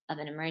case of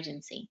an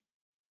emergency?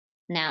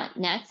 Now,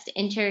 next,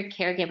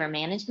 inter-caregiver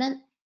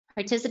management.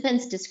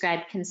 Participants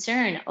describe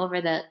concern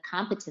over the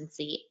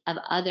competency of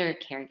other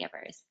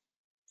caregivers.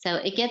 So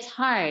it gets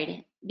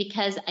hard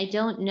because I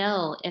don't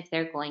know if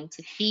they're going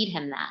to feed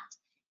him that,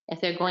 if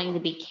they're going to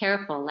be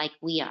careful like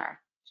we are.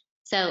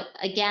 So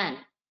again,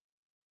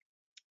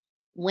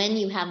 when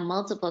you have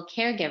multiple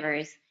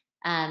caregivers,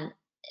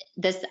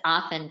 this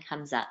often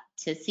comes up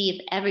to see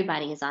if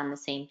everybody is on the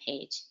same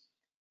page.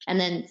 And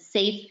then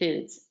safe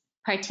foods.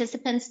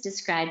 Participants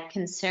describe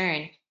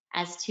concern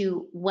as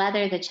to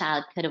whether the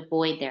child could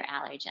avoid their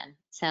allergen.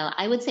 So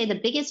I would say the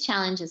biggest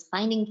challenge is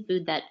finding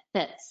food that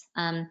fits,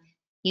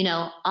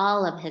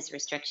 all of his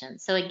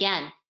restrictions. So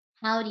again,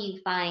 how do you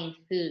find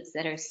foods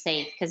that are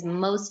safe? Because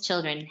most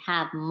children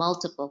have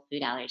multiple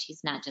food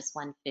allergies, not just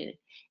one food.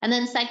 And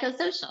then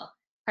psychosocial.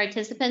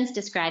 Participants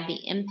describe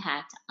the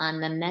impact on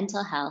the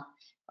mental health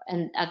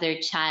of their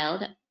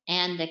child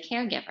and the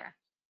caregiver.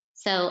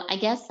 So I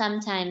guess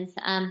sometimes,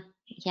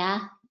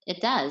 yeah,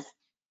 it does.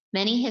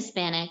 Many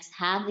Hispanics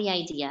have the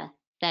idea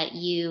that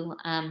you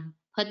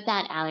put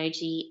that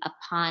allergy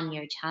upon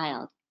your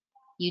child.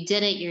 You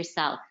did it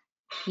yourself.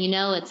 You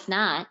know it's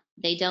not.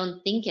 They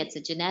don't think it's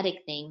a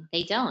genetic thing.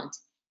 They don't.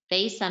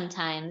 They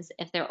sometimes,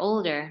 if they're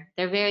older,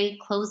 they're very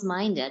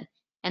close-minded,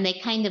 and they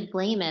kind of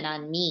blame it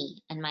on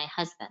me and my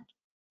husband.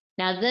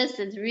 Now, this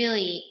is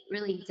really,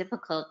 really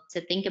difficult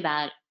to think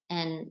about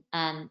and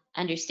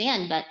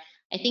understand, but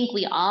I think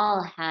we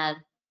all have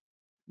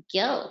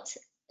guilt,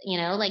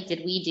 like,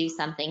 did we do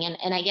something?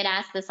 And I get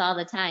asked this all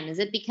the time. Is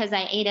it because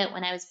I ate it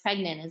when I was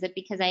pregnant? Is it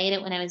because I ate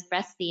it when I was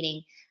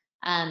breastfeeding?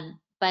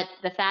 But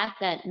the fact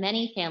that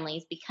many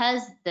families,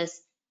 because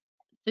this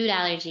food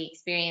allergy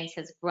experience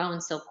has grown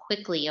so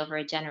quickly over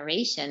a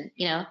generation,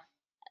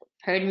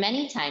 heard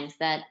many times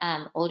that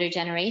older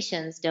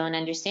generations don't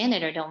understand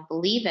it or don't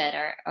believe it,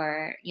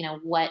 or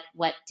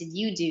what did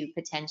you do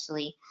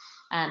potentially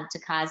to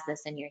cause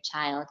this in your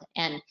child?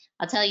 And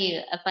I'll tell you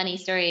a funny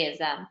story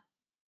is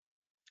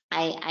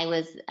I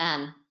was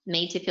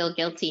made to feel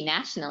guilty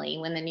nationally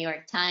when the New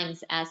York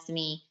Times asked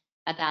me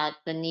about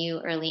the new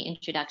early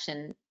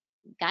introduction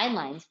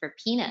guidelines for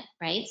peanut,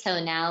 right?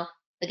 So now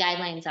the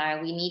guidelines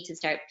are we need to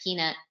start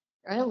peanut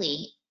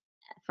early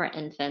for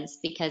infants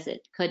because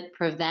it could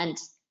prevent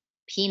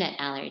peanut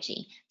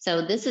allergy.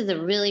 So this is a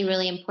really,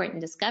 really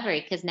important discovery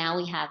because now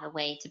we have a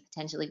way to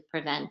potentially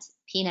prevent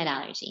peanut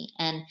allergy.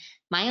 And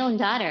my own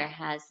daughter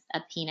has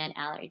a peanut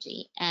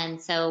allergy.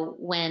 And so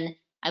when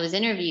I was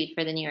interviewed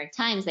for the New York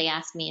Times, they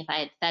asked me if I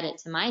had fed it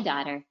to my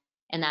daughter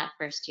in that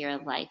first year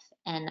of life.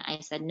 And I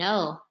said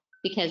no,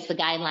 because the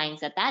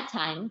guidelines at that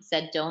time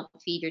said don't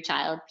feed your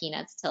child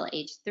peanuts till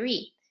age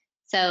 3.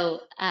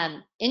 So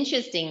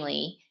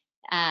interestingly,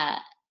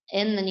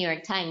 in the New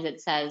York Times,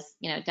 it says,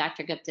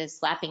 Dr. Gupta is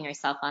slapping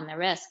herself on the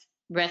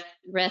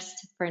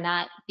wrist for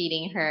not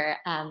feeding her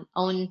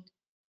own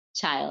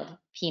child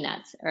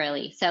peanuts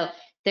early. So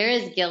there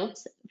is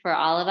guilt for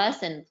all of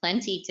us and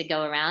plenty to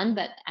go around.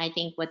 But I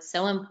think what's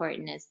so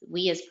important is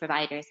we as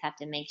providers have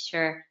to make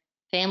sure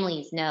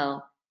families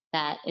know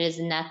that it is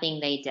nothing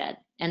they did.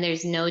 And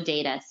there's no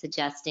data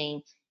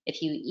suggesting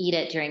if you eat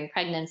it during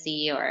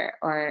pregnancy or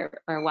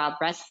while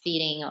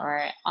breastfeeding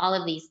or all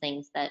of these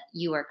things that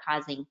you are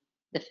causing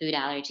the food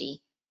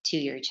allergy to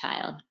your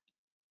child.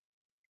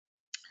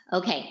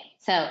 Okay,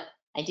 so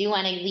I do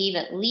want to leave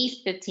at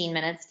least 15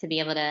 minutes to be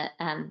able to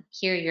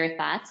hear your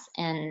thoughts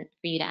and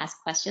for you to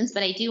ask questions.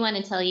 But I do want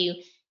to tell you,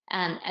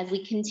 as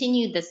we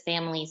continued this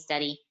family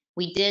study,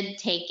 we did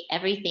take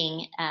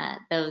everything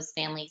those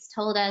families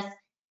told us,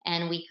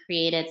 and we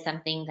created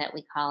something that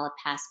we call a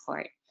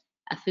passport,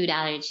 a food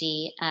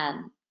allergy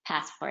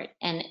passport.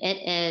 And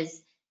it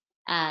is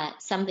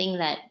something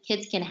that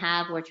kids can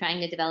have. We're trying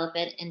to develop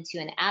it into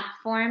an app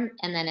form,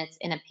 and then it's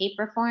in a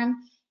paper form.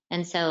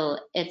 And so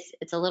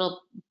it's a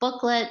little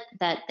booklet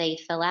that they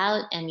fill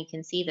out, and you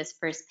can see this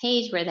first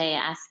page where they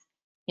ask,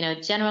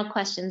 general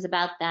questions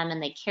about them,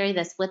 and they carry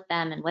this with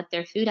them and what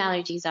their food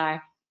allergies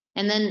are.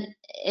 And then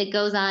it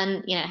goes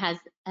on, it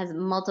has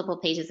multiple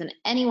pages, and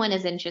anyone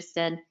is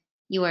interested,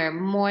 you are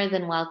more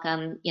than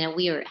welcome.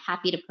 We are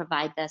happy to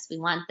provide this. We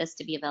want this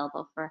to be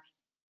available for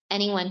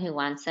anyone who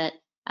wants it.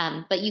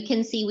 But you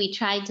can see we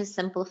tried to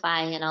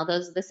simplify, and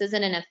although this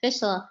isn't an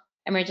official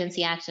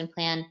emergency action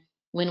plan,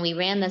 when we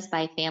ran this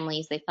by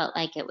families, they felt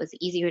like it was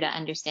easier to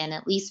understand,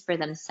 at least for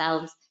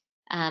themselves.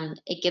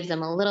 It gives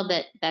them a little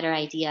bit better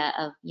idea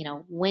of,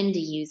 when to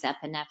use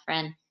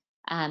epinephrine,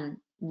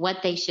 what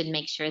they should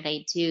make sure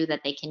they do,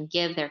 that they can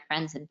give their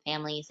friends and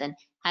families, and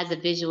has the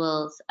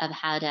visuals of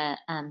how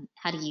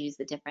to use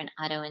the different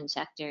auto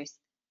injectors.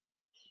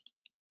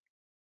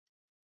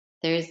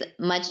 There's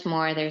much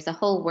more. There's a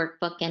whole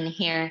workbook in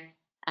here.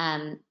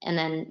 And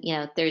then,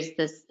 there's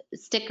this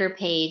sticker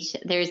page.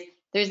 There's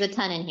a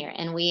ton in here.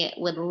 And we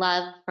would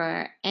love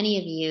for any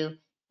of you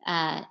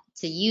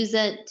to use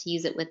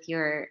it with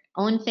your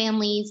own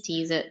families, to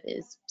use it,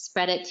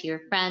 spread it to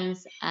your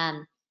friends.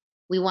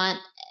 We want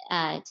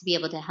to be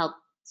able to help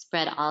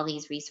spread all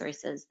these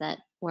resources that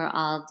we're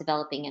all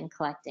developing and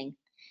collecting.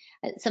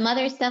 Some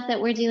other stuff that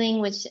we're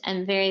doing, which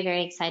I'm very,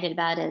 very excited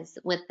about, is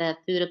with the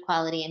Food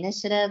Equality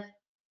Initiative.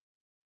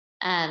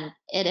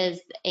 It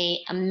is an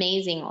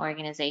amazing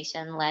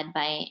organization led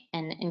by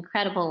an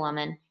incredible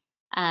woman.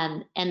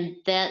 And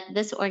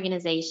this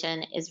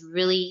organization has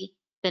really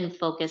been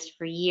focused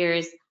for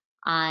years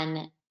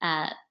on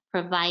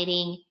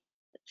providing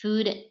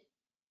food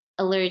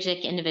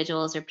allergic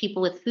individuals or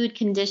people with food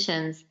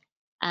conditions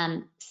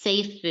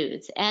safe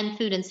foods, and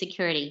food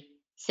insecurity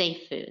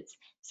safe foods.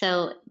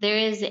 So there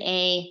is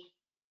a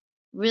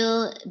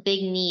real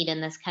big need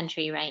in this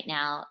country right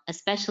now,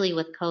 especially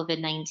with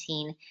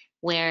COVID-19,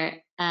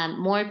 where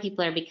more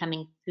people are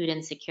becoming food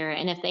insecure.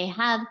 And if they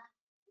have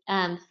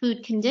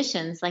food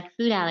conditions like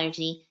food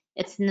allergy,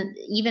 it's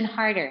even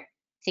harder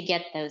to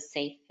get those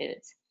safe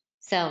foods.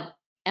 So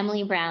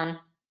Emily Brown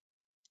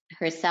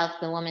herself,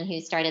 the woman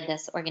who started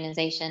this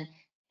organization,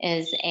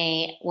 is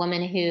a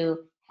woman who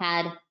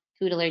had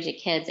food allergic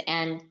kids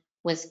and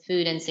was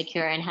food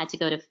insecure and had to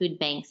go to food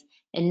banks,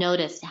 and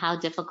noticed how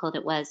difficult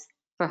it was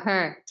for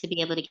her to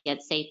be able to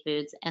get safe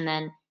foods, and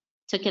then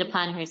took it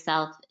upon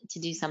herself to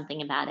do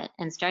something about it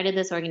and started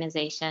this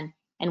organization.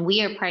 And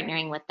we are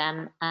partnering with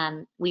them.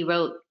 We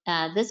wrote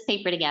this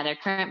paper together,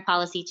 Current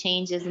Policy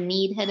Changes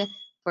Needed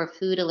for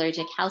Food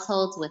Allergic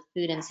Households with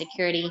Food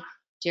Insecurity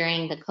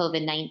during the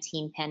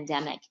COVID-19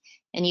 pandemic.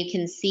 And you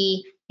can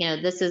see,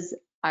 this is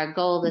our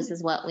goal. This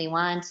is what we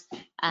want,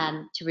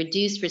 to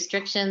reduce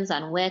restrictions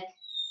on WIC,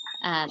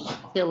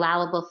 to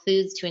allowable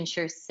foods to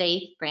ensure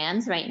safe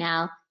brands. Right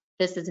now,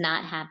 this is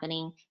not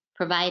happening.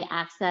 Provide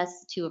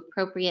access to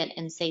appropriate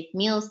and safe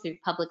meals through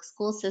public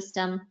school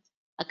system,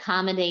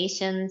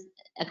 accommodate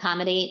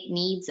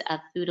needs of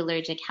food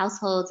allergic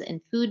households in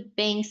food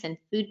banks and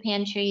food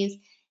pantries,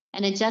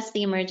 and adjust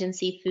the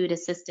emergency food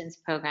assistance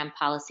program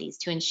policies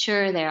to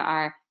ensure there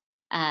are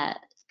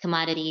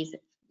commodities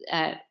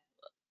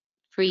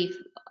free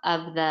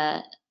of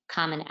the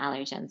common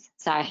allergens.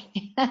 Sorry.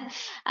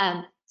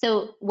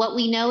 So what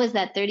we know is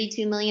that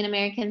 32 million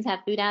Americans have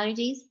food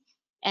allergies,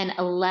 and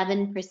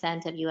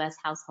 11% of US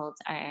households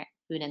are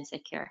food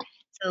insecure.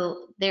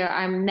 So there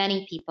are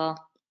many people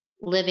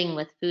living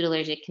with food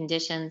allergic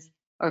conditions,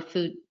 or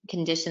food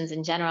conditions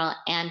in general,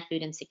 and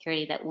food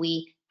insecurity that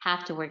we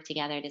have to work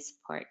together to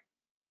support.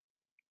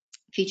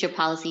 Future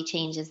policy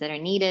changes that are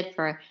needed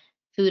for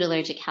food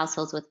allergic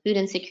households with food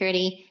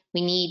insecurity. We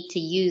need to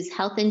use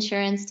health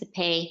insurance to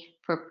pay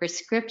for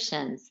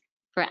prescriptions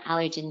for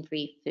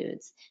allergen-free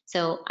foods.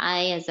 So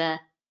I, as a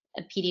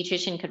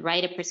pediatrician, could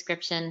write a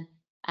prescription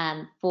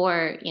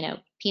for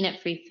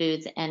peanut-free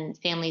foods, and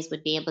families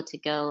would be able to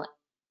go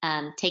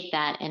take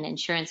that, and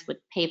insurance would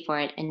pay for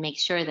it and make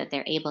sure that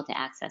they're able to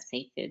access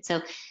safe food.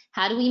 So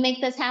how do we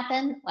make this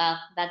happen? Well,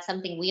 that's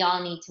something we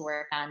all need to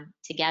work on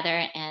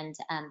together, and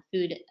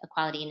Food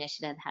Equality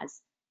Initiative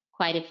has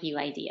quite a few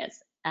ideas.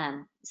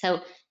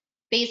 So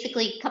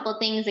basically, a couple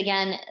things.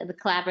 Again, the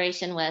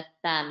collaboration with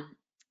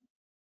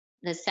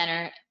the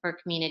Center for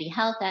Community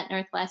Health at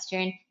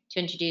Northwestern to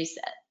introduce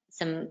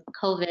some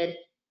COVID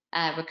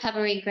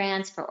recovery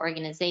grants for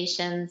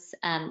organizations.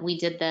 We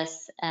did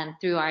this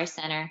through our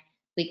center.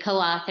 We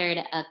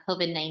co-authored a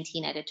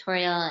COVID-19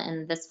 editorial,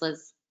 and this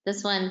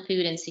one,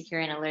 Food Insecure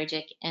and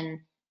Allergic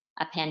in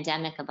a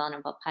Pandemic, a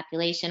Vulnerable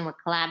Population. We're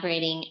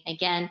collaborating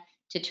again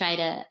to try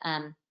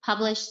to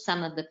publish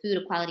some of the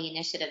Food Equality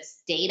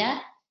Initiative's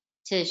data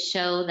to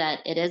show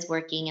that it is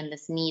working and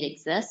this need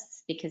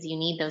exists, because you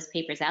need those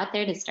papers out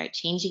there to start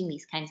changing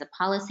these kinds of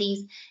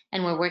policies.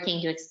 And we're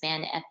working to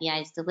expand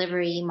FEI's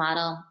delivery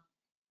model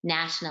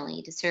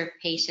nationally to serve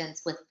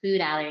patients with food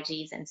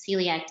allergies and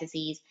celiac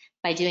disease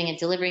by doing a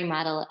delivery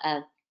model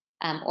of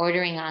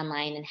ordering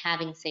online and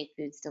having safe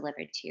foods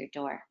delivered to your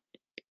door.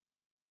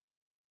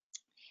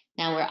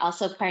 Now, we're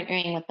also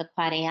partnering with the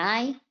Quad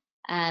AI.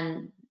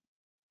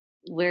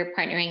 We're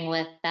partnering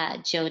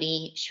with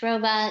Jody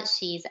Shrova.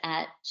 She's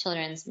at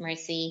Children's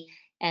Mercy,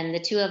 and the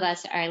two of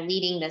us are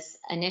leading this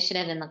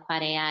initiative in the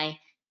Quad AI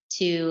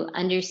to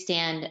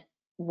understand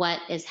what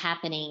is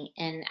happening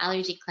in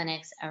allergy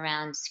clinics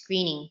around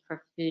screening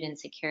for food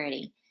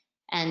insecurity,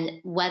 and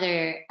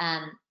whether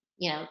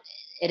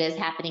it is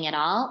happening at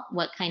all,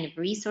 what kind of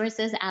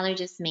resources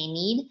allergists may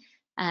need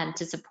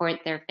to support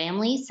their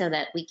families, so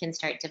that we can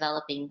start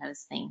developing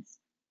those things.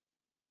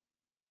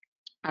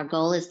 Our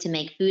goal is to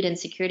make food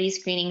insecurity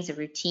screenings a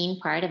routine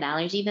part of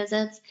allergy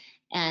visits,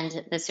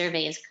 and the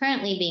survey is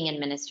currently being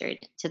administered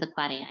to the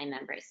Quad AI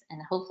members,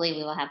 and hopefully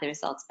we will have the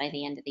results by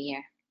the end of the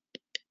year.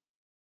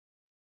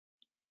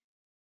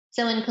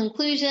 So in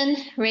conclusion,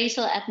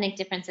 racial ethnic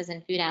differences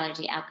in food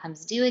allergy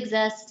outcomes do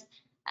exist.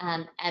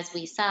 As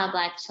we saw,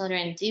 Black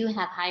children do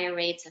have higher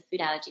rates of food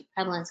allergy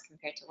prevalence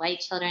compared to white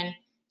children.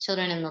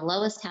 Children in the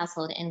lowest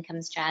household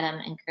income stratum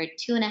incurred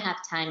 2.5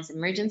 times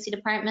emergency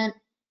department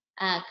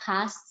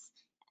costs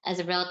as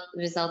a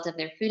result of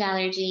their food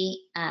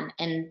allergy,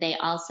 and they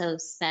also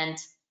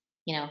spent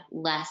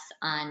less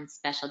on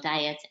special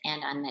diets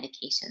and on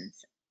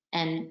medications.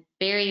 And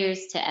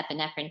barriers to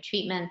epinephrine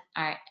treatment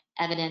are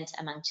evident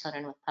among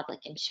children with public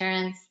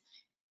insurance.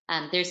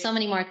 There's so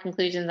many more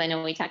conclusions. I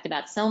know we talked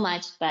about so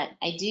much, but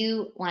I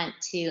do want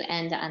to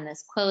end on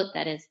this quote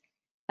that is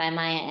by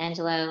Maya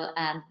Angelou,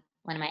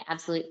 one of my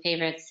absolute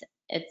favorites.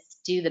 It's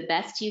do the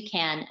best you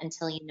can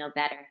until you know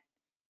better.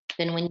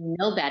 Then when you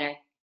know better,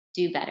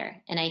 do better.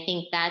 And I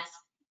think that's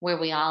where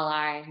we all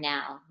are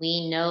now.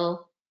 We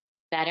know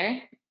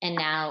better, and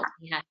now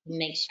we have to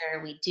make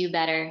sure we do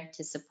better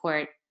to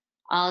support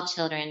all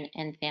children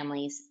and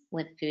families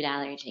with food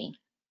allergy.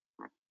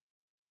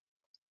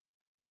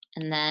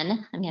 And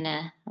then I'm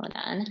gonna, hold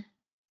on,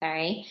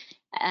 sorry.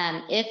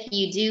 If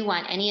you do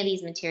want any of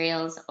these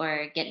materials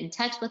or get in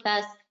touch with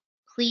us,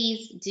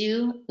 please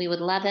do, we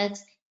would love it.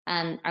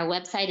 Our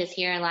website is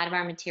here. A lot of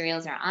our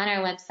materials are on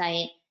our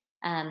website.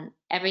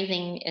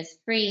 Everything is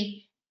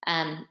free.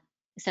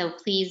 So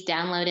please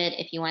download it.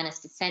 If you want us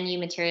to send you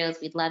materials,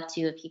 we'd love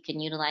to if you can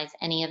utilize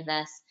any of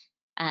this.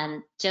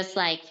 Just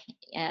like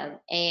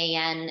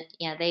AAN,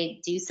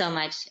 they do so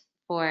much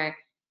for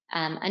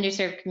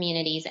underserved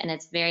communities, and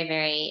it's very,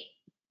 very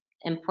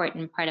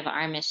important part of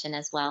our mission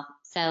as well.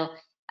 So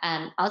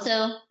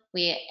also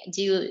we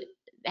do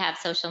have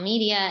social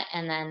media,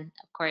 and then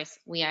of course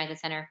we are the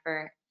Center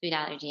for Food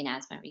Allergy and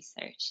Asthma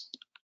Research.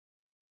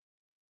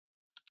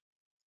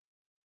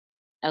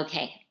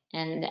 Okay,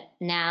 and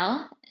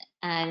now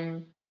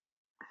turn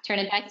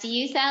it back to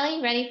you,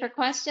 Sally. Ready for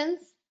questions?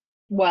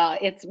 Well,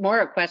 it's more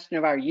a question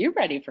of, are you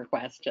ready for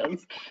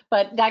questions?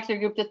 But Dr.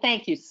 Gupta,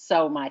 thank you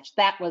so much.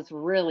 That was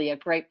really a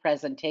great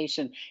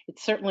presentation. It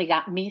certainly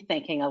got me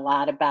thinking a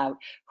lot about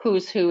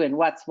who's who and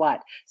what's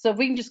what. So if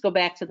we can just go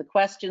back to the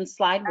question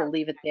slide, we'll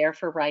leave it there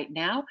for right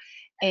now.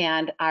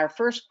 And our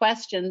first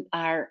question,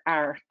 our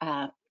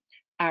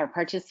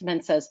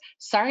participant says,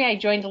 sorry I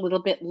joined a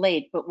little bit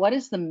late, but what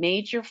is the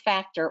major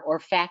factor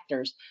or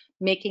factors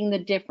making the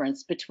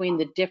difference between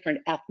the different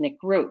ethnic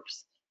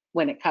groups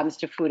when it comes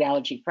to food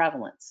allergy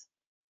prevalence?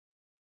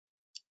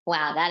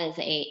 Wow, that is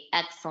an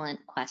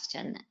excellent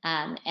question.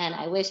 And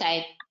I wish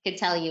I could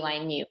tell you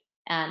I knew,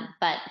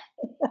 but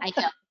I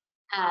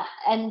don't.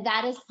 And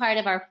that is part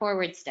of our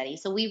forward study.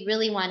 So we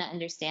really want to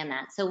understand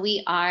that. So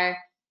we are,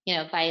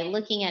 by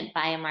looking at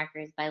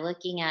biomarkers, by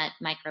looking at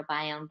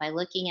microbiome, by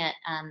looking at,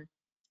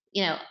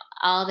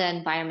 all the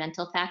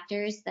environmental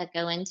factors that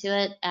go into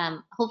it,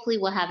 hopefully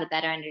we'll have a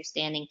better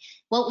understanding.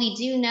 What we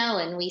do know,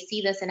 and we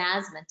see this in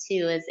asthma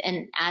too, is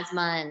in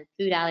asthma and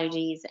food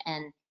allergies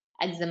and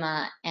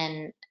eczema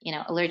and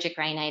allergic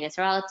rhinitis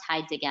are all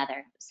tied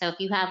together. So if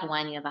you have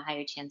one, you have a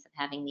higher chance of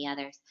having the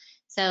others.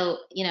 So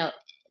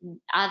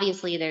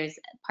obviously there's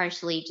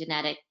partially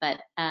genetic, but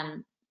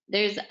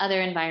there's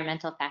other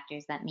environmental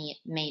factors that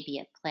may be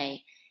at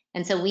play.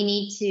 And so we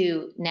need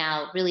to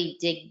now really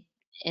dig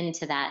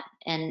into that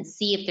and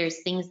see if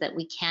there's things that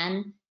we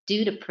can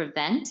do to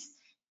prevent,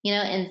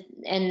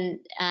 in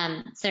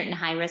certain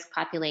high-risk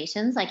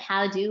populations. Like,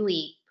 how do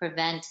we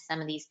prevent some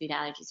of these food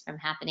allergies from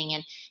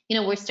happening?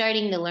 And we're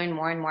starting to learn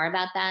more and more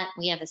about that.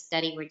 We have a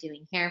study we're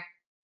doing here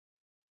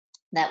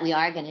that we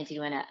are going to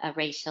do in a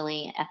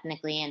racially,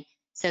 ethnically, and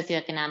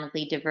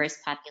socioeconomically diverse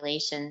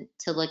population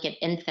to look at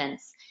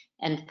infants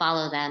and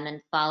follow them and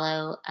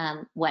follow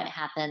what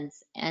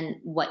happens and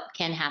what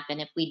can happen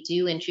if we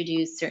do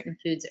introduce certain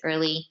foods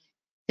early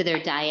to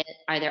their diet.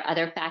 Are there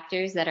other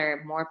factors that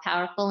are more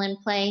powerful in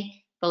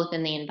play, both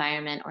in the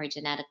environment or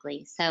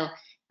genetically? So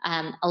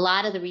a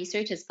lot of the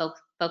research is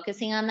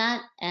focusing on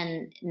that,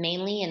 and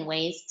mainly in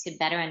ways to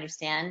better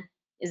understand,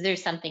 is there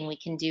something we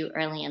can do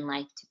early in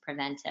life to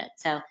prevent it?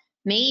 So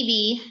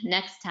maybe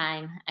next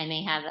time I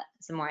may have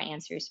some more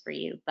answers for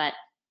you, but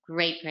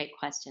great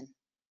question.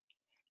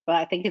 Well,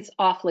 I think it's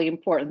awfully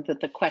important that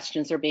the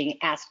questions are being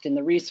asked in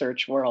the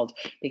research world,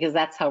 because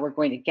that's how we're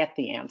going to get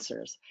the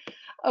answers.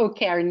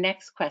 Okay, our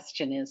next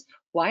question is,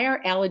 why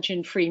are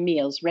allergen-free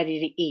meals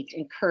ready to eat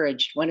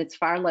encouraged when it's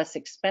far less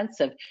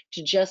expensive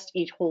to just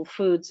eat whole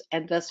foods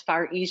and thus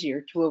far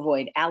easier to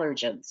avoid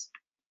allergens?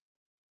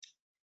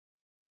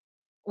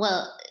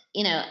 Well,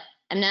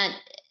 I'm not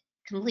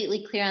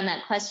completely clear on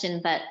that question,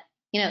 but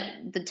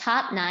the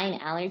top 9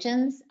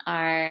 allergens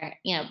are,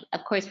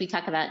 of course, we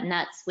talk about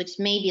nuts, which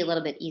may be a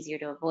little bit easier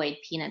to avoid,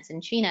 peanuts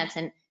and tree nuts,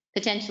 and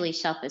potentially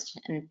shellfish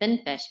and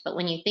finfish. But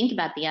when you think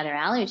about the other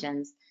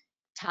allergens,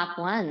 top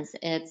ones,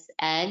 it's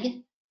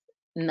egg,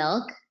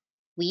 milk,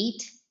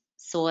 wheat,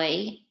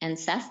 soy, and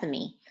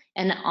sesame.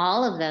 And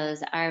all of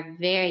those are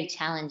very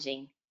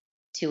challenging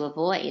to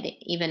avoid,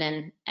 even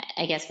in,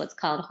 I guess, what's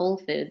called whole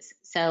foods.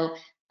 So,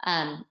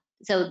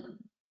 so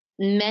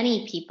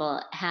many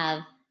people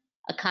have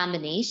a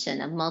combination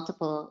of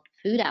multiple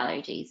food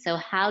allergies. So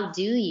how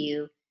do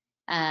you,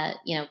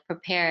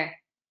 prepare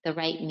the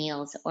right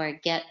meals or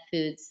get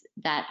foods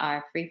that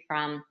are free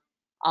from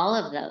all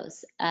of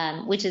those,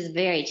 which is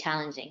very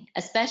challenging,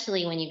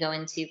 especially when you go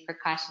into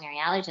precautionary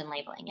allergen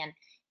labeling.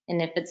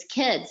 And if it's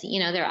kids,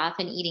 they're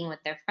often eating with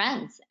their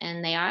friends,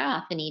 and they are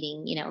often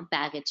eating, a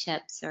bag of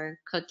chips or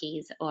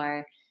cookies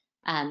or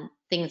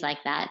things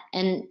like that.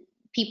 And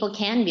people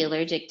can be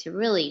allergic to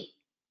really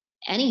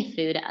any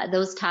food.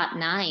 Those top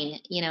 9,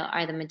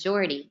 are the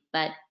majority,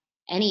 but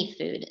any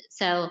food.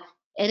 So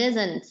it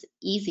isn't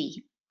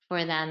easy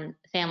for them,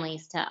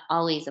 families, to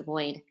always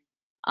avoid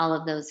all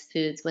of those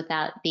foods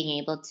without being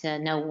able to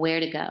know where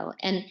to go.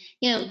 And,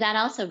 that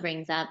also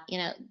brings up,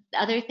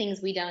 other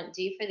things we don't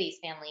do for these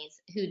families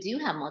who do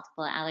have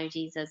multiple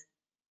allergies is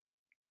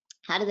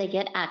how do they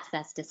get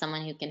access to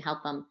someone who can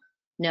help them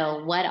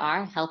know what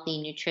are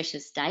healthy,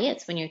 nutritious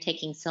diets when you're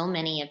taking so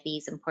many of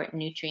these important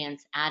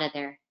nutrients out of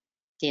their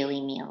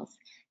daily meals?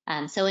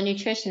 So a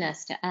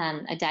nutritionist,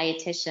 a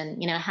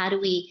dietitian, how do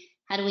we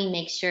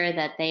make sure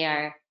that they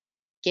are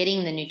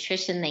getting the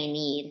nutrition they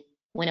need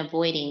when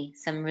avoiding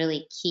some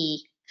really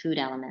key food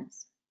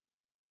elements?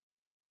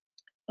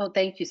 Oh,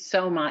 thank you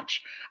so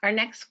much. Our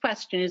next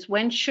question is,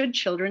 when should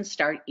children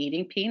start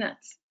eating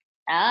peanuts?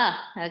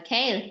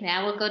 Okay.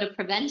 Now we'll go to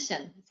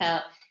prevention. So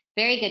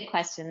very good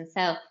question.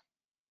 So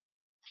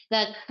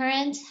the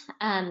current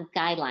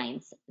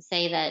guidelines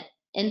say that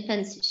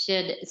infants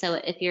should, so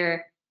if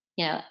you're,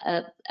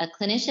 a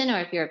clinician,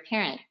 or if you're a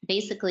parent,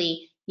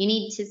 basically you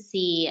need to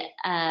see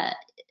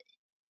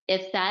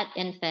if that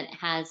infant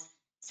has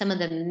some of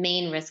the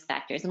main risk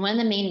factors. And one of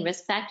the main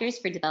risk factors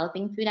for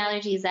developing food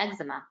allergy is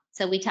eczema.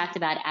 So we talked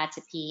about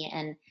atopy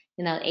and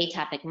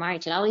atopic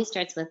march. It always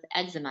starts with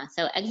eczema.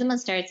 So eczema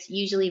starts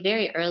usually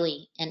very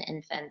early in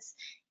infants.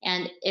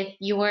 And if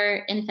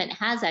your infant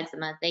has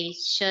eczema, they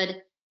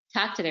should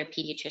talk to their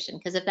pediatrician,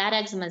 because if that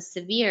eczema is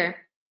severe,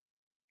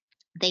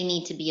 they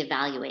need to be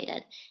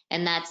evaluated.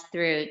 And that's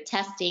through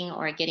testing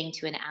or getting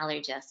to an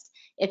allergist.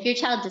 If your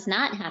child does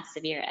not have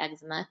severe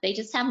eczema, if they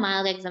just have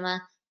mild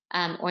eczema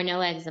or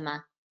no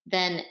eczema,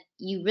 then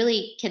you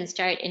really can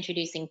start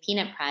introducing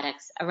peanut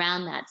products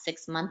around that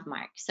 6-month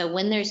mark. So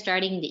when they're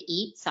starting to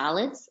eat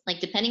solids, like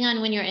depending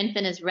on when your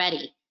infant is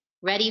ready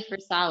for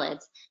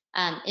solids,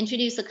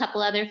 introduce a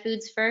couple other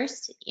foods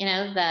first,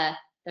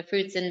 the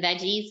fruits and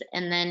veggies,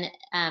 and then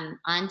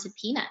on to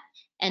peanut.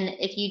 And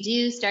if you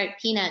do start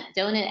peanut,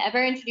 don't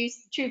ever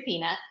introduce true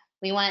peanut.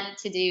 We want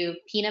to do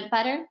peanut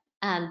butter,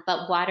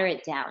 but water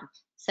it down.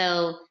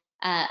 So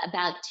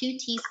about 2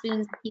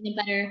 teaspoons of peanut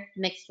butter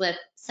mixed with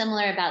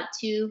similar about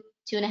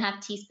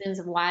 2.5 teaspoons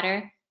of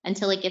water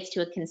until it gets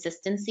to a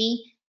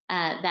consistency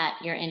that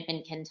your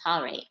infant can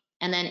tolerate.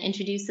 And then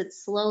introduce it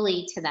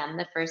slowly to them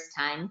the first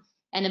time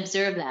and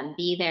observe them.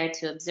 Be there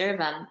to observe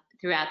them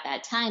throughout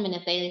that time. And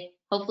if they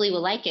hopefully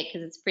will like it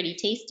because it's pretty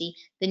tasty,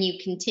 then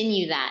you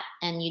continue that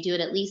and you do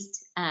it at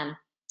least 2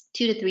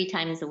 to 3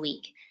 times a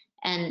week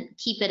and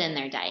keep it in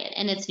their diet.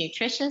 And it's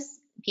nutritious.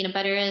 Peanut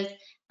butter is.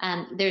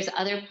 There's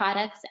other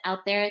products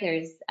out there.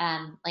 There's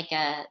like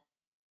a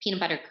peanut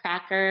butter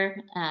cracker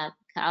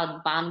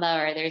called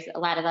Bamba, or there's a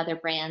lot of other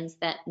brands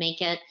that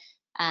make it.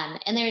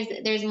 And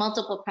there's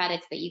multiple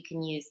products that you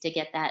can use to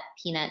get that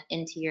peanut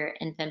into your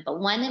infant. But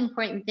one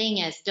important thing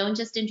is, don't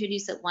just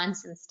introduce it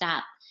once and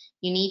stop.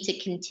 You need to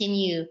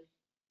continue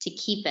to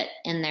keep it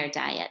in their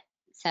diet.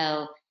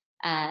 So,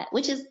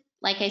 which is,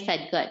 like I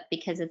said, good,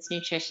 because it's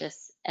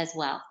nutritious as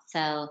well.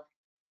 So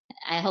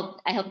I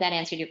hope that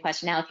answered your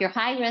question. Now, if you're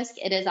high risk,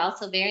 it is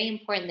also very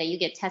important that you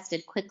get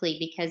tested quickly,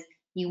 because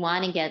you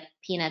want to get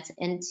peanuts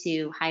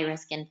into high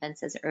risk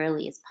infants as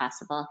early as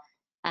possible.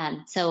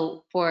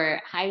 So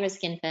for high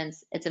risk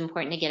infants, it's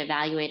important to get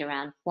evaluated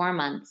around 4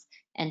 months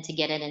and to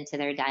get it into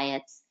their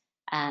diets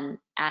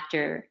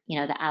after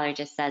the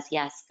allergist says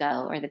yes,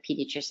 go, or the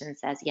pediatrician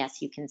says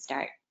yes, you can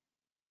start.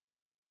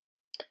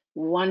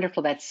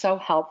 Wonderful. That's so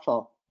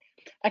helpful.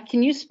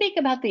 Can you speak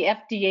about the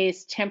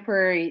FDA's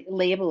temporary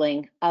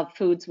labeling of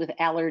foods with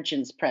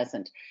allergens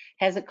present?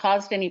 Has it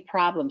caused any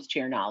problems to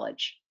your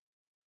knowledge?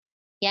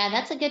 Yeah,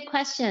 that's a good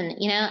question.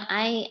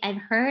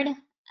 I've heard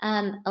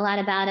a lot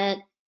about it,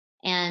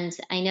 and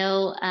I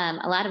know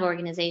a lot of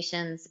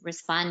organizations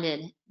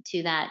responded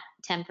to that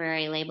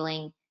temporary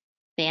labeling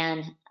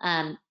ban,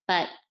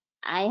 but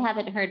I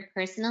haven't heard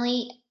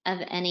personally of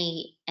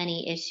any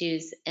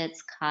issues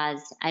it's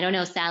caused. I don't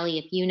know, Sally,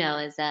 if you know,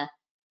 as a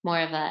more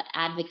of an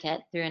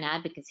advocate through an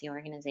advocacy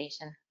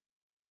organization.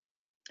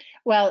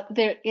 Well,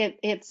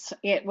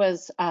 it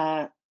was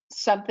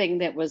something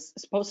that was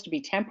supposed to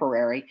be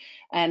temporary,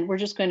 and we're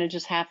just going to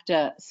have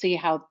to see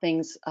how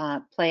things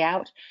play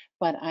out.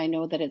 But I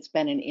know that it's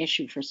been an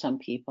issue for some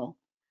people.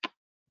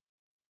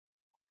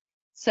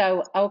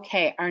 So,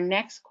 okay, our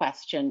next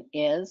question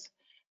is,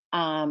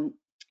 um,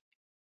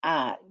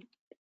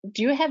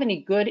 do you have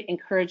any good,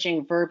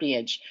 encouraging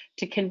verbiage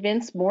to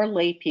convince more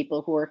lay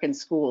people who work in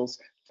schools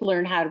to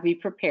learn how to be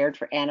prepared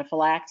for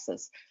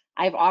anaphylaxis?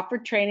 I've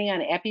offered training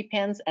on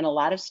EpiPens, and a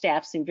lot of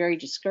staff seem very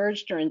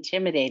discouraged or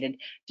intimidated,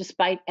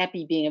 despite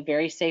Epi being a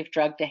very safe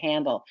drug to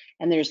handle,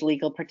 and there's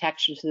legal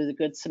protection through the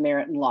Good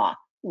Samaritan law.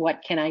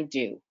 What can I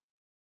do?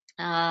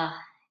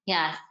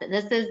 Yes,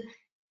 this is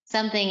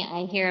something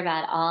I hear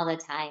about all the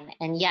time.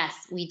 And yes,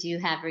 we do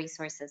have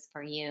resources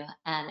for you,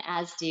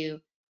 as do,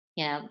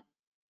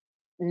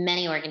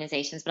 many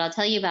organizations. But I'll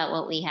tell you about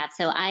what we have.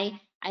 So I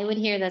would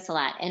hear this a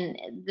lot.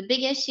 And the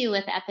big issue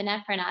with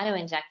epinephrine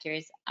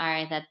auto-injectors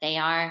are that they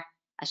are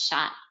a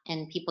shot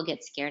and people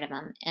get scared of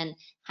them. And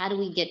how do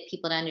we get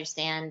people to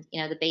understand,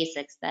 the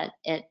basics, that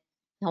it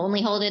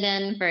only hold it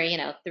in for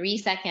 3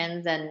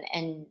 seconds,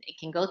 and it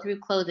can go through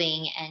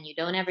clothing, and you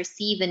don't ever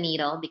see the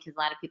needle because a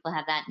lot of people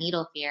have that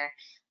needle fear.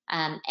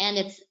 And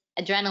it's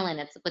adrenaline,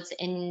 it's what's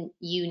in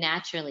you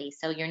naturally,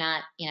 so you're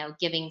not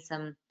giving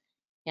some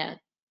you know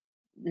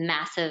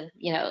massive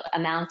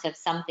amount of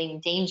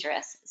something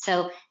dangerous.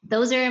 So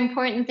those are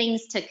important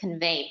things to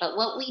convey. But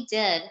what we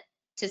did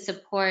to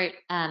support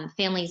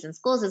families and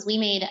schools is we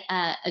made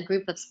a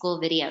group of school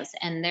videos,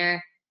 and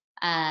they're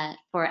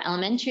for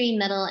elementary,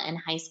 middle, and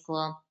high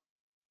school.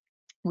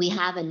 We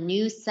have a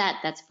new set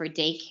that's for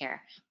daycare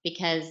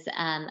because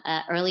an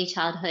early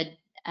childhood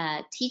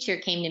teacher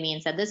came to me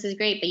and said, this is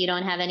great, but you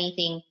don't have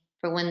anything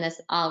for when this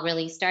all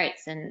really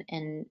starts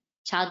in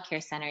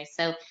childcare centers.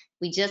 So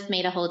we just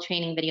made a whole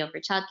training video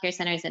for childcare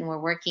centers, and we're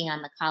working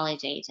on the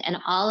college age. And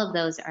all of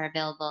those are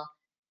available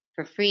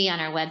for free on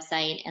our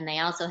website. And they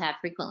also have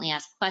frequently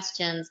asked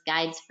questions,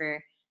 guides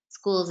for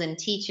schools and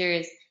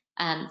teachers.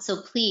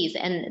 So please,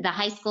 and the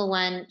high school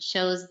one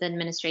shows the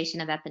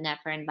administration of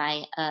epinephrine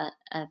by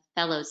a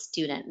fellow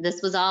student.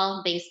 This was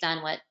all based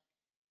on what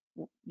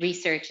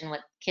research and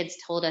what kids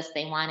told us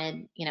they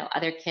wanted,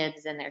 other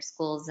kids in their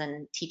schools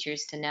and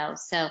teachers to know.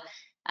 So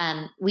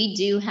we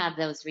do have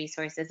those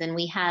resources, and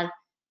we have,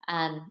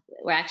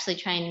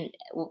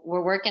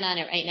 we're working on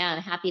it right now.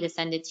 I'm happy to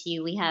send it to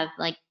you. We have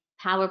like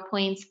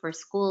PowerPoints for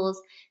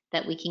schools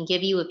that we can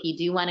give you if you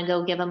do want to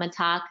go give them a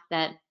talk,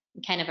 that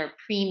kind of are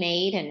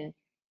pre-made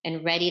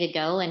and ready to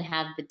go and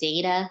have the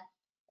data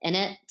in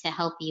it to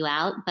help you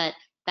out. But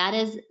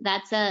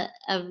that's a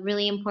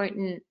really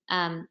important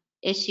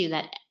issue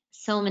that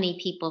so many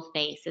people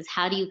face, is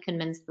how do you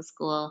convince the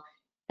school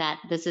that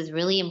this is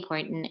really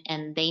important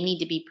and they need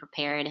to be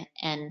prepared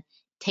and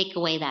take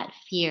away that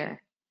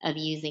fear of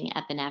using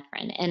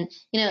epinephrine. And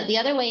the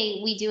other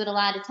way we do it a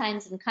lot of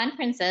times in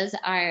conferences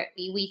are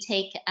we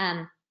take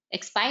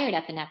expired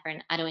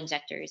epinephrine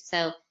auto-injectors.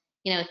 So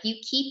if you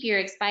keep your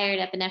expired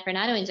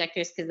epinephrine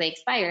auto-injectors, because they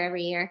expire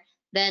every year,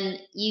 then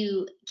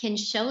you can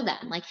show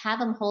them, like have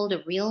them hold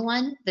a real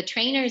one. The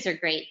trainers are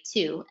great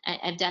too.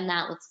 I've done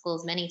that with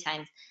schools many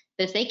times.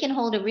 But if they can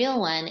hold a real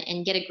one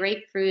and get a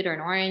grapefruit or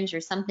an orange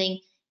or something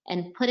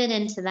and put it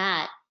into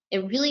that,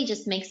 it really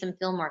just makes them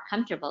feel more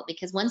comfortable,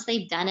 because once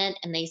they've done it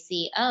and they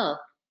see, oh,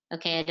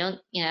 okay, I don't,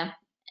 it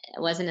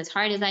wasn't as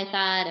hard as I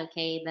thought.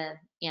 Okay,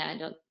 I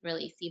don't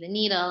really see the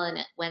needle, and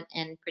it went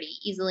in pretty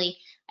easily.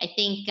 I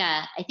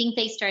think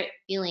they start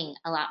feeling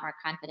a lot more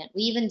confident.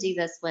 We even do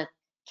this with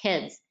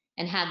kids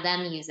and have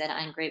them use it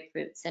on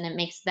grapefruits, and it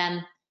makes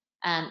them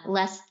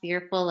less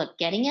fearful of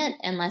getting it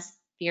and less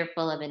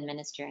fearful of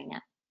administering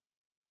it.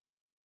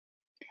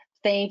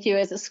 Thank you.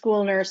 As a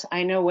school nurse,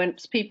 I know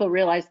once people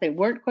realized they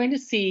weren't going to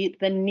see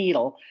the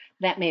needle,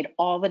 that made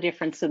all the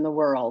difference in the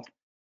world.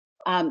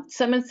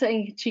 Someone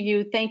saying to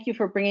you, thank you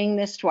for bringing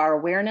this to our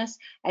awareness.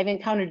 I've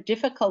encountered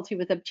difficulty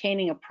with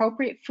obtaining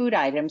appropriate food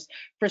items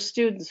for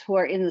students who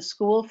are in the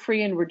school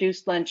free and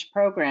reduced lunch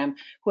program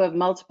who have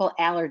multiple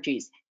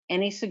allergies.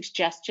 Any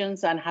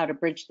suggestions on how to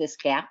bridge this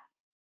gap?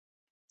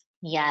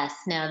 Yes,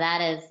 no, that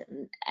is,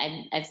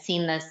 I've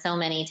seen this so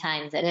many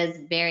times. It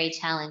is very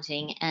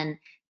challenging, and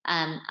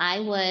I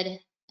would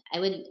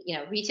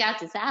reach out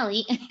to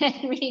Sally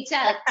and reach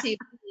out to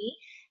me,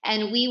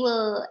 and we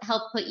will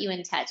help put you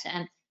in touch.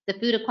 And the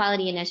Food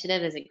Equality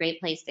Initiative is a great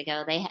place to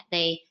go.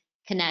 They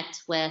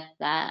connect with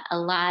a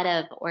lot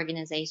of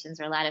organizations,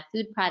 or a lot of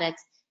food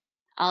products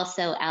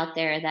also out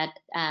there that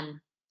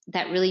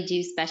really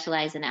do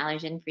specialize in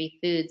allergen-free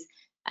foods.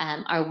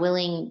 Are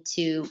willing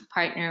to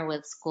partner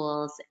with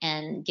schools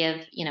and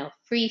give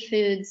free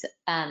foods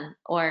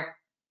or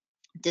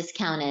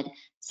discounted,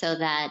 so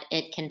that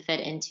it can fit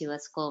into a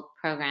school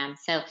program.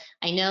 So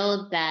I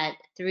know that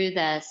through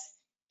this,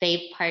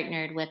 they've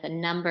partnered with a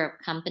number of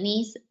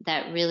companies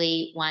that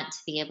really want to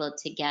be able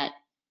to get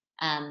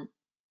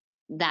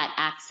that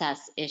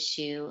access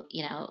issue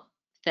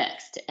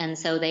fixed, and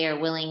so they are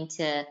willing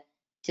to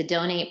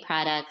donate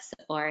products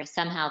or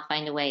somehow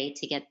find a way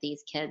to get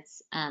these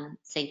kids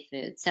safe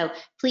food. So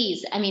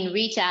please,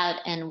 reach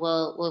out, and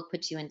we'll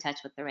put you in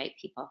touch with the right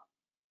people.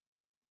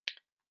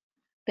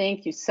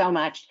 Thank you so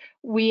much.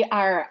 We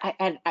are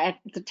at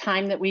the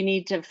time that we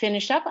need to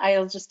finish up.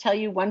 I'll just tell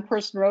you, one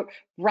person wrote,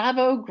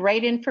 "Bravo,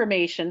 great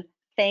information.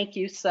 Thank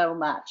you so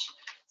much."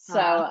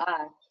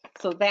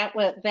 So that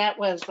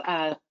was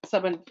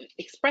someone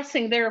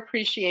expressing their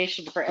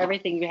appreciation for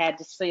everything you had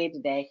to say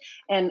today.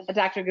 And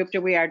Dr.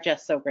 Gupta, we are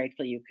just so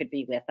grateful you could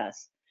be with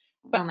us.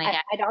 But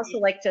I'd also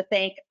like to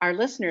thank our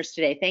listeners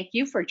today. Thank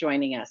you for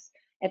joining us.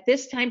 At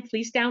this time,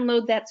 please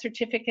download that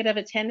certificate of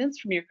attendance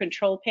from your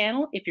control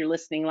panel if you're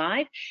listening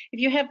live. If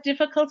you have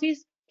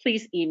difficulties,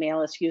 please email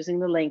us using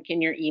the link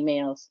in your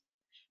emails.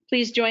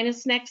 Please join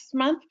us next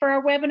month for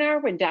our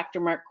webinar when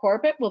Dr. Mark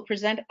Corbett will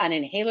present on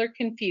inhaler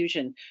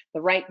confusion, the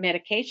right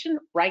medication,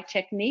 right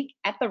technique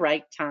at the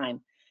right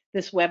time.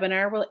 This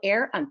webinar will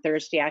air on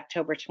Thursday,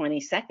 October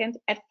 22nd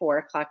at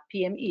 4:00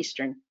 p.m.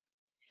 Eastern.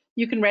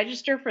 You can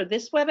register for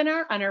this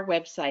webinar on our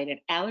website at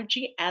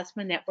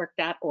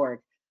allergyasthmanetwork.org.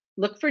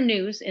 Look for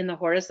news in the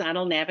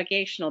horizontal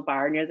navigational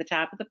bar near the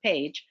top of the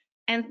page.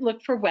 and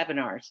look for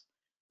webinars.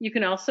 You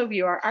can also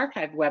view our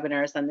archived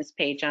webinars on this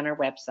page on our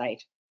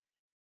website.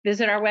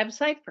 Visit our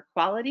website for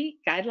quality,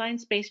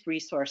 guidelines-based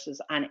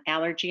resources on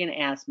allergy and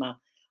asthma.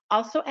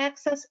 Also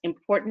access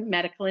important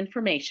medical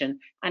information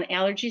on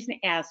allergies and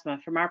asthma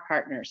from our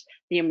partners,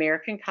 the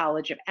American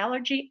College of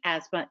Allergy,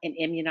 Asthma, and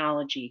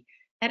Immunology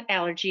at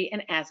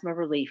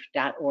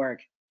allergyandasthmarelief.org.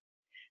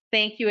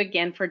 Thank you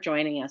again for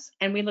joining us,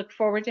 and we look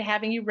forward to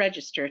having you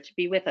register to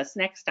be with us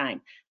next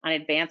time on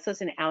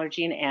Advances in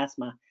Allergy and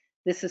Asthma.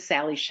 This is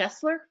Sally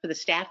Schessler for the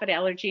staff at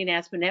Allergy and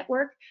Asthma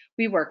Network.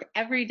 We work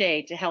every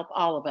day to help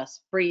all of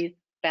us breathe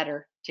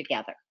better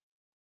together.